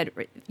like you said,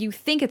 you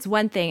think it's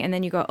one thing, and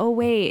then you go, oh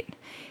wait,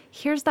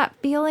 here's that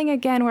feeling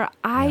again where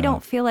I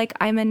don't feel like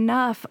I'm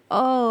enough.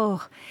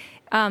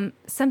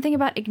 Something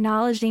about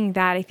acknowledging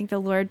that. I think the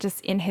Lord just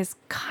in his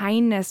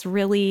kindness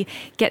really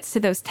gets to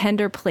those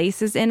tender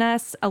places in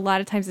us. A lot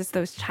of times it's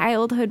those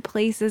childhood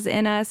places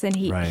in us, and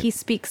he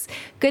speaks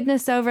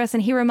goodness over us,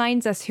 and he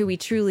reminds us who we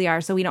truly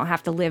are, so we don't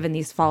have to live in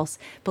these false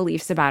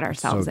beliefs about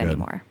ourselves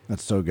anymore.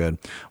 That's so good.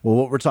 Well,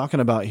 what we're talking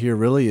about here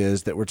really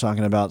is that we're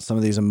talking about some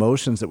of these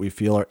emotions that we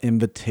feel are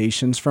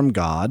invitations from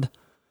God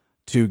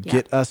to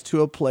get us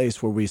to a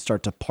place where we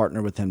start to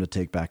partner with him to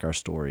take back our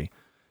story.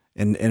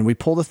 And we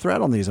pull the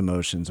thread on these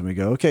emotions, and we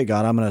go, okay,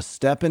 God, I'm going to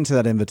step into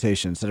that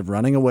invitation instead of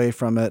running away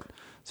from it,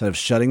 instead of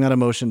shutting that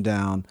emotion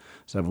down,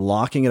 instead of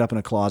locking it up in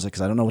a closet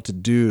because I don't know what to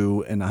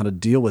do and how to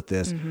deal with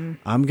this,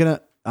 I'm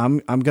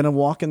gonna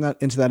walk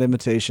into that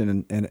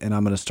invitation and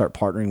I'm gonna start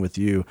partnering with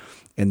you.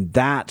 And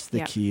that's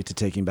the key to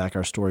taking back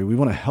our story. We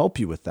want to help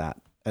you with that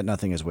at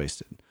Nothing Is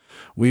Wasted.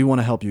 We want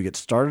to help you get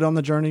started on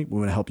the journey. We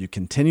want to help you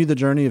continue the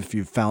journey if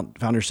you've found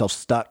yourself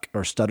stuck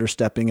or stutter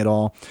stepping at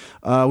all.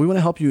 We want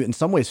to help you in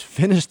some ways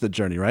finish the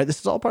journey, right?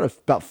 This is all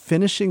about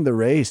finishing the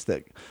race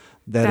that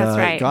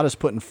right. God has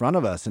put in front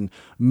of us and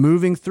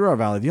moving through our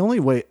valley. The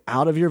only way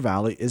out of your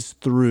valley is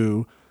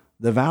through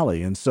the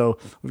valley. And so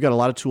we've got a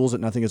lot of tools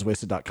at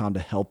nothingiswasted.com to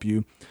help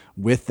you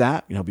with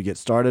that, help you get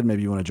started.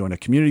 Maybe you want to join a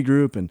community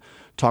group and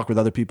talk with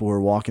other people who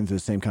are walking through the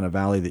same kind of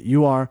valley that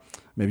you are.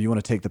 Maybe you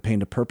want to take the Pain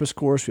to Purpose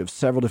course. We have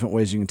several different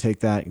ways you can take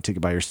that. You can take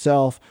it by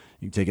yourself.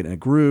 You can take it in a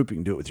group. You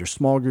can do it with your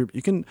small group.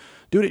 You can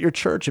do it at your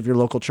church if your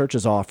local church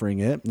is offering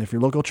it. And if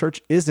your local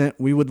church isn't,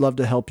 we would love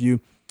to help you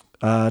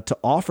to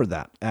offer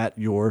that at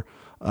your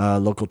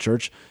local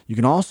church. You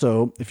can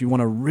also, if you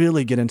want to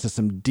really get into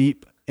some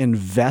deep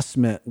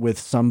investment with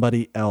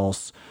somebody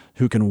else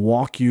who can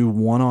walk you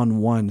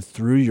one-on-one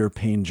through your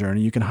pain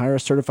journey, you can hire a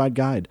certified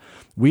guide.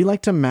 We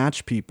like to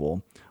match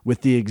people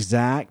with the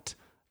exact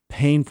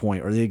pain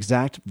point or the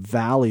exact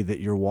valley that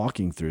you're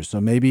walking through.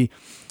 So maybe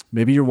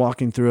you're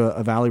walking through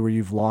a valley where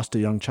you've lost a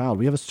young child.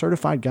 We have a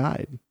certified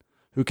guide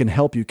who can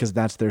help you because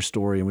that's their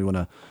story, and we want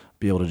to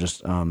be able to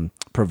just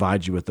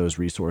provide you with those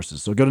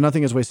resources. So go to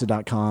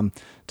nothingiswasted.com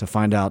to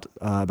find out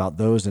about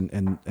those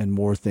and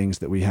more things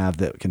that we have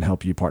that can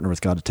help you partner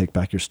with God to take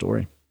back your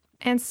story.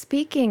 And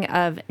speaking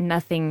of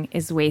Nothing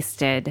Is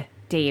Wasted,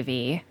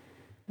 Davey,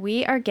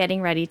 we are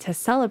getting ready to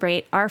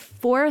celebrate our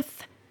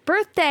 4th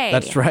birthday.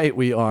 That's right,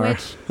 we are.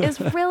 Which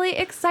is really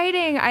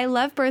exciting. I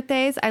love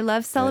birthdays. I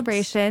love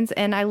celebrations.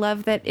 And I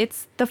love that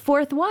it's the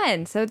 4th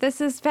one. So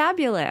this is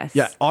fabulous.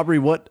 Yeah, Aubrey,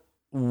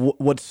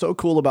 what's so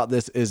cool about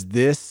this is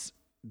this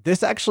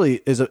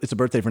actually it's a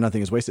birthday for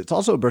Nothing Is Wasted. It's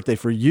also a birthday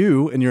for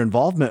you and your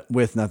involvement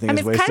with Nothing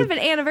Is Wasted. It's kind of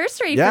an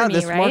anniversary for me, right? Yeah,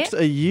 this right? marks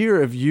a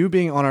year of you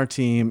being on our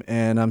team,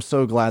 and I'm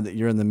so glad that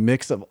you're in the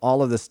mix of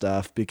all of this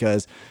stuff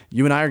because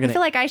you and I are going to... I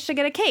feel like I should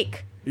get a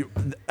cake.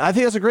 I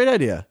think that's a great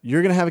idea.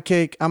 You're going to have a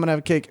cake. I'm going to have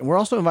a cake. And we're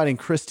also inviting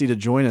Christy to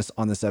join us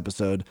on this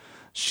episode.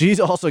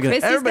 She's also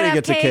going to... Everybody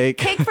gets a cake.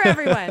 Cake for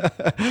everyone.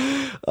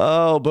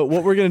 But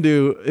what we're going to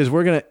do is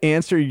we're going to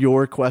answer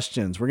your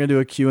questions. We're going to do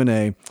a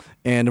Q&A,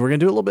 and we're going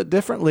to do it a little bit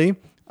differently.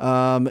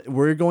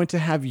 We're going to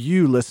have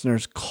you,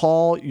 listeners,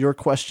 call your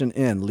question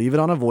in. Leave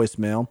it on a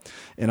voicemail,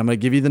 and I'm going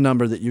to give you the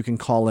number that you can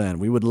call in.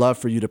 We would love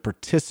for you to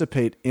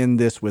participate in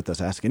this with us.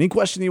 Ask any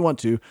question you want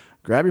to.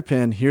 Grab your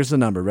pen. Here's the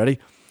number. Ready?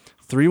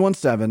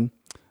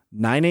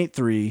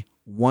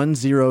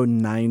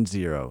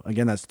 317-983-1090.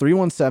 Again, that's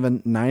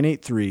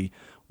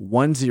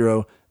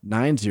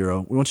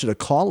 317-983-1090. We want you to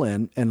call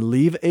in and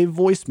leave a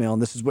voicemail,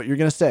 and this is what you're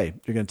going to say.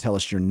 You're going to tell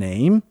us your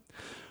name,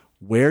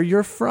 where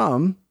you're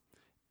from,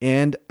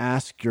 and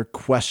ask your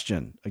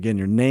question. Again,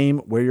 your name,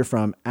 where you're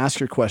from, ask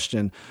your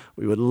question.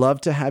 We would love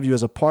to have you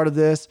as a part of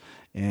this,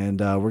 and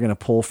we're going to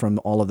pull from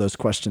all of those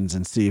questions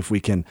and see if we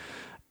can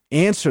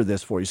answer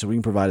this for you so we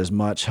can provide as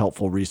much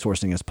helpful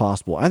resourcing as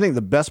possible. I think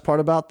the best part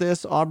about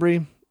this,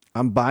 Aubrey,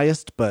 I'm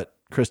biased, but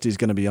Christy's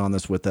going to be on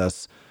this with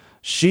us.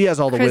 She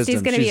has all the wisdom.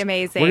 Christy's going to be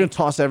amazing. We're going to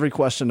toss every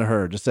question to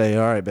her. Just say,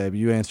 all right, babe,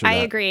 you answer that. I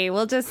agree.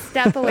 We'll just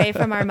step away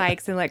from our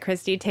mics and let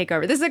Christy take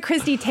over. This is a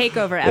Christy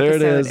takeover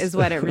episode is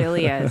what it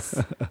really is.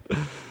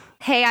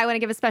 Hey, I want to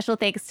give a special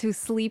thanks to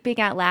Sleeping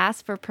at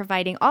Last for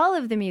providing all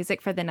of the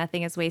music for the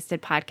Nothing Is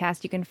Wasted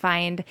podcast. You can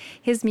find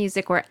his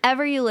music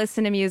wherever you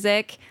listen to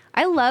music.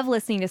 I love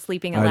listening to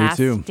Sleeping at Last,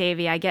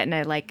 Davey. I get in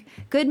a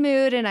good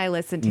mood and I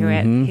listen to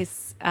it.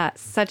 He's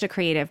such a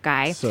creative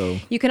guy. So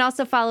you can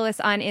also follow us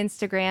on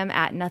Instagram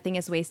at Nothing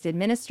Is Wasted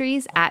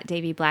Ministries, at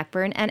Davey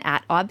Blackburn, and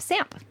at Ob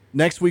Samp.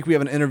 Next week, we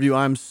have an interview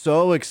I'm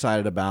so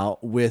excited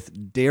about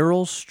with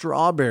Darryl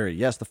Strawberry.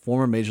 Yes, the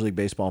former Major League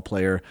Baseball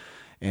player.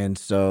 And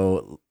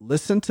so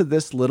listen to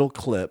this little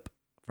clip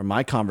from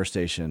my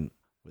conversation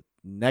with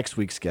next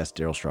week's guest,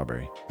 Darryl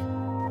Strawberry.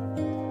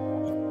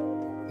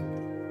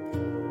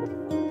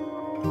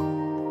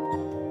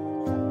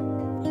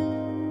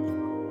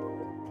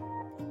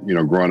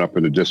 Growing up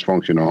in a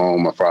dysfunctional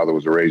home, my father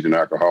was a raging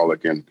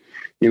alcoholic, and,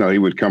 he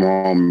would come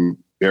home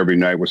every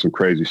night with some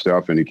crazy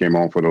stuff, and he came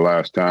home for the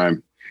last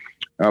time.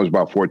 I was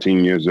about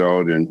 14 years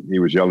old, and he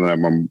was yelling at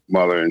my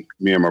mother, and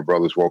me and my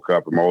brothers woke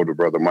up, and my older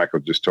brother, Michael,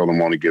 just told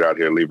him, "Only get out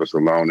here, leave us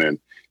alone." And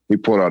he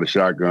pulled out a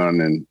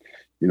shotgun, and,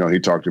 he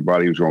talked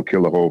about he was going to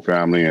kill the whole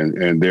family.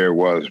 And there it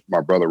was.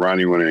 My brother,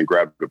 Ronnie, went in and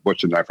grabbed the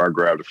butcher knife. I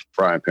grabbed the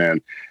frying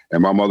pan,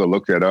 and my mother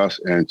looked at us,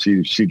 and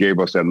she gave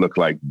us that look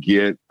like,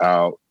 "Get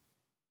out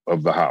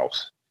of the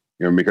house,"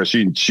 because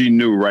she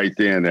knew right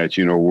then that,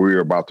 we were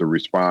about to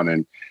respond.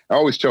 And I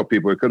always tell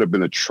people it could have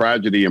been a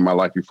tragedy in my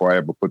life before I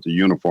ever put the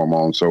uniform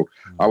on. So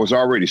I was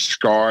already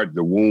scarred.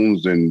 The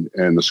wounds and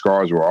the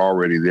scars were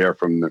already there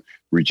from the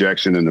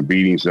rejection and the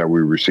beatings that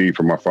we received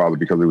from my father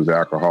because he was an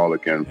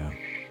alcoholic. And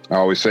I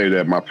always say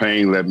that my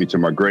pain led me to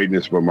my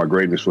greatness, but my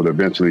greatness will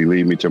eventually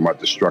lead me to my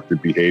destructive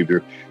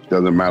behavior.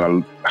 Doesn't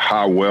matter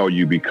how well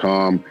you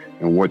become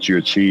and what you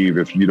achieve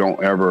if you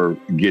don't ever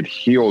get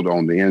healed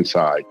on the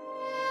inside.